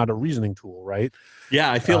guide, not a reasoning tool, right?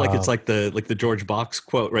 Yeah, I feel like it's like the George Box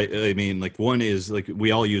quote, right? I mean, like one is like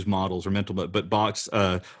we all use models or mental, but Box,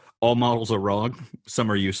 all models are wrong.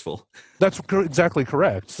 Some are useful. That's exactly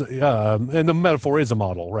correct. And the metaphor is a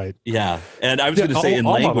model, right? Yeah, and I was going to say in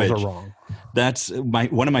all language, models are wrong. That's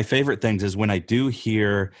one of my favorite things is when I do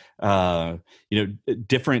hear,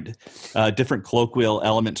 different colloquial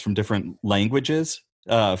elements from different languages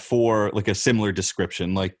for like a similar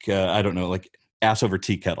description, like I don't know, like ass over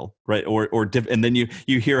tea kettle, right? And then you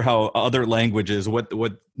hear how other languages, what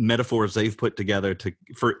metaphors they've put together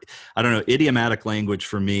for I don't know, idiomatic language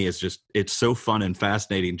for me is just, it's so fun and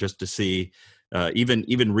fascinating just to see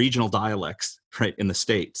even regional dialects, right? In the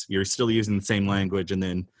States, you're still using the same language and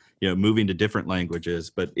then moving to different languages,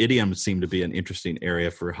 but idioms seem to be an interesting area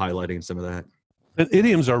for highlighting some of that. And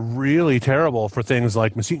idioms are really terrible for things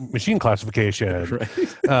like machine classification.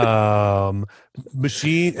 Right.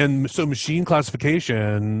 Machine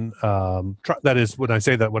classification, that is, when I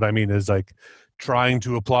say that, what I mean is like trying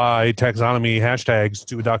to apply taxonomy hashtags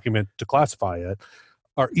to a document to classify it,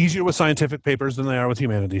 are easier with scientific papers than they are with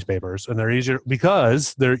humanities papers. And they're easier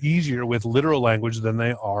because they're easier with literal language than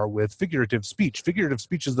they are with figurative speech. Figurative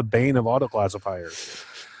speech is the bane of autoclassifiers.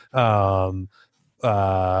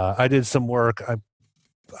 I did some work. I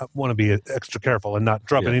want to be extra careful and not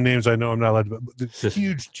drop any names. I know I'm not allowed to, but the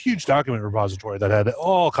huge document repository that had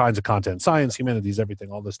all kinds of content, science, humanities,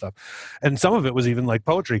 everything, all this stuff. And some of it was even like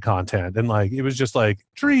poetry content. And like, it was just like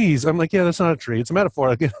trees. I'm like, yeah, that's not a tree. It's a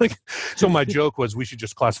metaphor. So my joke was we should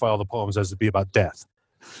just classify all the poems as to be about death.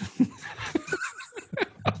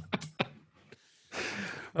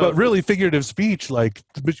 But really, figurative speech, like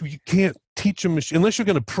you can't teach a machine unless you're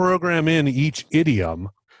going to program in each idiom.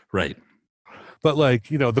 Right. But like,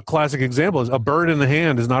 the classic example is a bird in the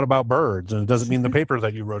hand is not about birds. And it doesn't mean the paper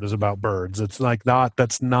that you wrote is about birds. It's like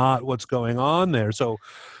that's not what's going on there. So,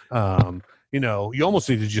 you almost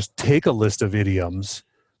need to just take a list of idioms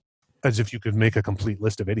as if you could make a complete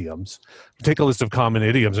list of idioms. Take a list of common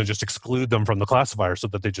idioms and just exclude them from the classifier so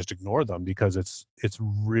that they just ignore them because it's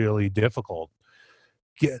really difficult.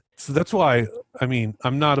 So that's why, I'm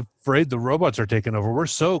not afraid the robots are taking over.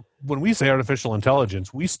 When we say artificial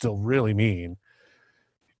intelligence, we still really mean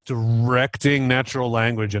directing natural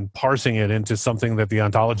language and parsing it into something that the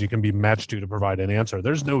ontology can be matched to provide an answer.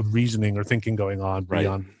 There's no reasoning or thinking going on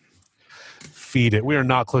beyond feed it. We are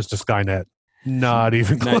not close to Skynet. Not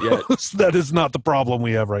even close. That is not the problem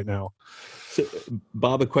we have right now. So,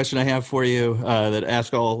 Bob, a question I have for you that I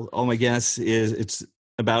ask all my guests is it's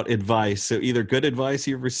about advice. So either good advice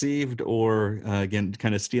you've received or again,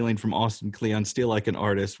 kind of stealing from Austin Kleon, steal like an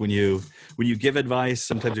artist. When you give advice,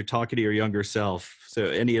 sometimes you're talking to your younger self. So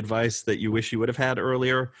any advice that you wish you would have had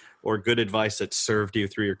earlier or good advice that served you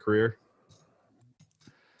through your career?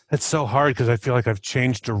 It's so hard because I feel like I've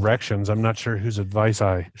changed directions. I'm not sure whose advice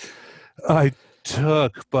I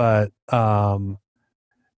took, but so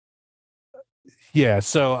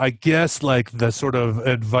I guess like the sort of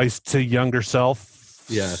advice to younger self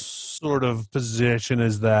sort of position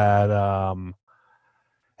is that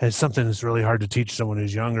as something that's really hard to teach someone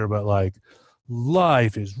who's younger, but like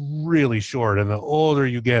life is really short. And the older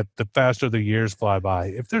you get, the faster the years fly by.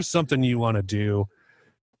 If there's something you want to do,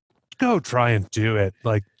 go try and do it.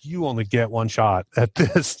 Like, you only get one shot at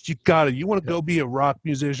this. You got it. You want to go be a rock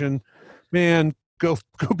musician, man, go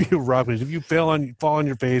be a rock musician. If you fall on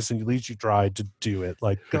your face, and at least you tried to do it.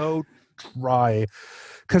 Like, go try.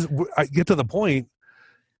 Because I get to the point,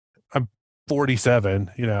 I'm 47,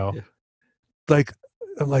 like,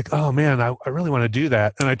 I'm like, oh man, I really want to do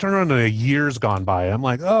that. And I turn around and a year's gone by. I'm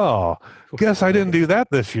like, oh, guess I didn't do that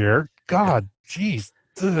this year. God, geez.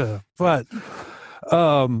 Ugh. But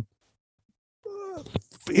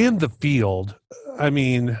in the field, I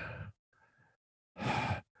mean,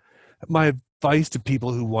 my advice to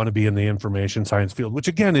people who want to be in the information science field, which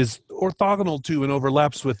again is orthogonal to and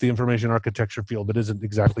overlaps with the information architecture field, but isn't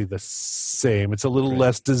exactly the same. It's a little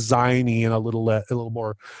less designy and a little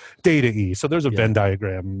more data-y. So there's a Venn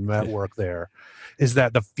diagram at work there. Is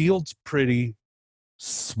that the field's pretty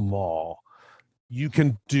small. You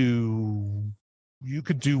could do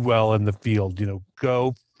well in the field.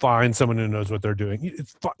 Go find someone who knows what they're doing.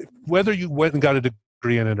 It's whether you went and got a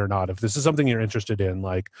degree in it or not. If this is something you're interested in,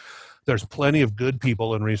 like, there's plenty of good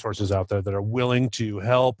people and resources out there that are willing to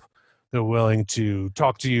help. They're willing to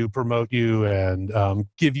talk to you, promote you, and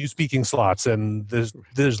give you speaking slots. And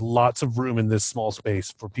there's lots of room in this small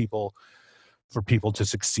space for people to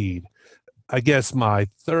succeed. I guess my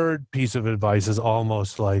third piece of advice is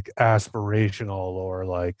almost like aspirational, or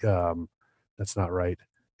like that's not right.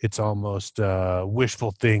 It's almost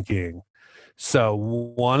wishful thinking. So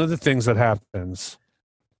one of the things that happens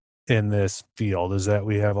in this field is that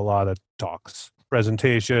we have a lot of talks,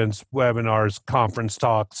 presentations, webinars, conference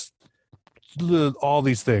talks, all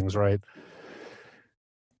these things, right?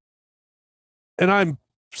 And I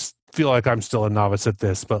feel like I'm still a novice at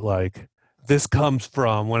this, but like, this comes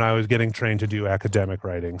from when I was getting trained to do academic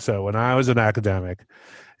writing. So when I was an academic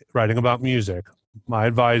writing about music, my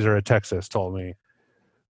advisor at Texas told me,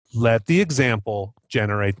 let the example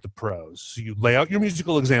generate the prose. So you lay out your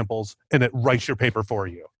musical examples and it writes your paper for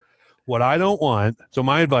you. What I don't want, so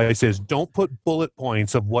my advice is, don't put bullet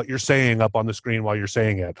points of what you're saying up on the screen while you're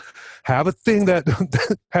saying it. Have a thing that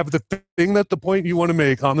the point you want to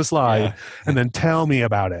make on the slide, and then tell me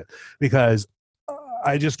about it, because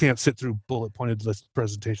I just can't sit through bullet pointed list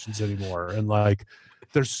presentations anymore. And like,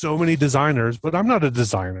 there's so many designers, but I'm not a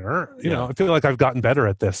designer. I feel like I've gotten better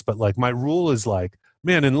at this, but like, my rule is like,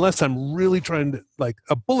 man, unless I'm really trying to, like,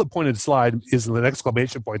 a bullet pointed slide is an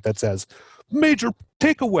exclamation point that says major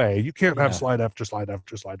takeaway. You can't have slide after slide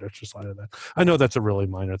after slide after slide of that. I know that's a really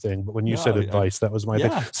minor thing, but when you said advice, that was my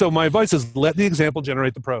thing. So my advice is, let the example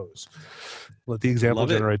generate the prose. Let the example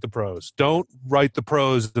generate the prose. Don't write the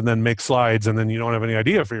prose and then make slides, and then you don't have any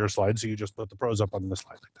idea for your slides, so you just put the prose up on the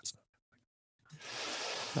slide. Like, that's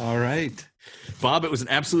not. All right. Bob, it was an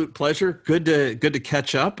absolute pleasure. Good to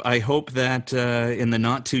catch up. I hope that in the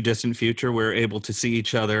not too distant future, we're able to see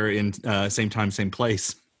each other in same time, same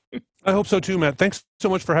place. I hope so too, Matt. Thanks so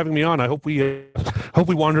much for having me on. I hope we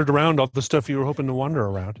wandered around all the stuff you were hoping to wander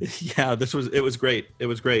around. Yeah, it was great. It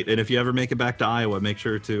was great. And if you ever make it back to Iowa, make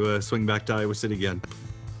sure to swing back to Iowa City again.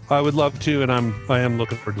 I would love to, and I am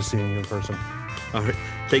looking forward to seeing you in person. All right.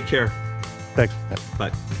 Take care. Thanks, Matt.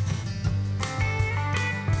 Bye.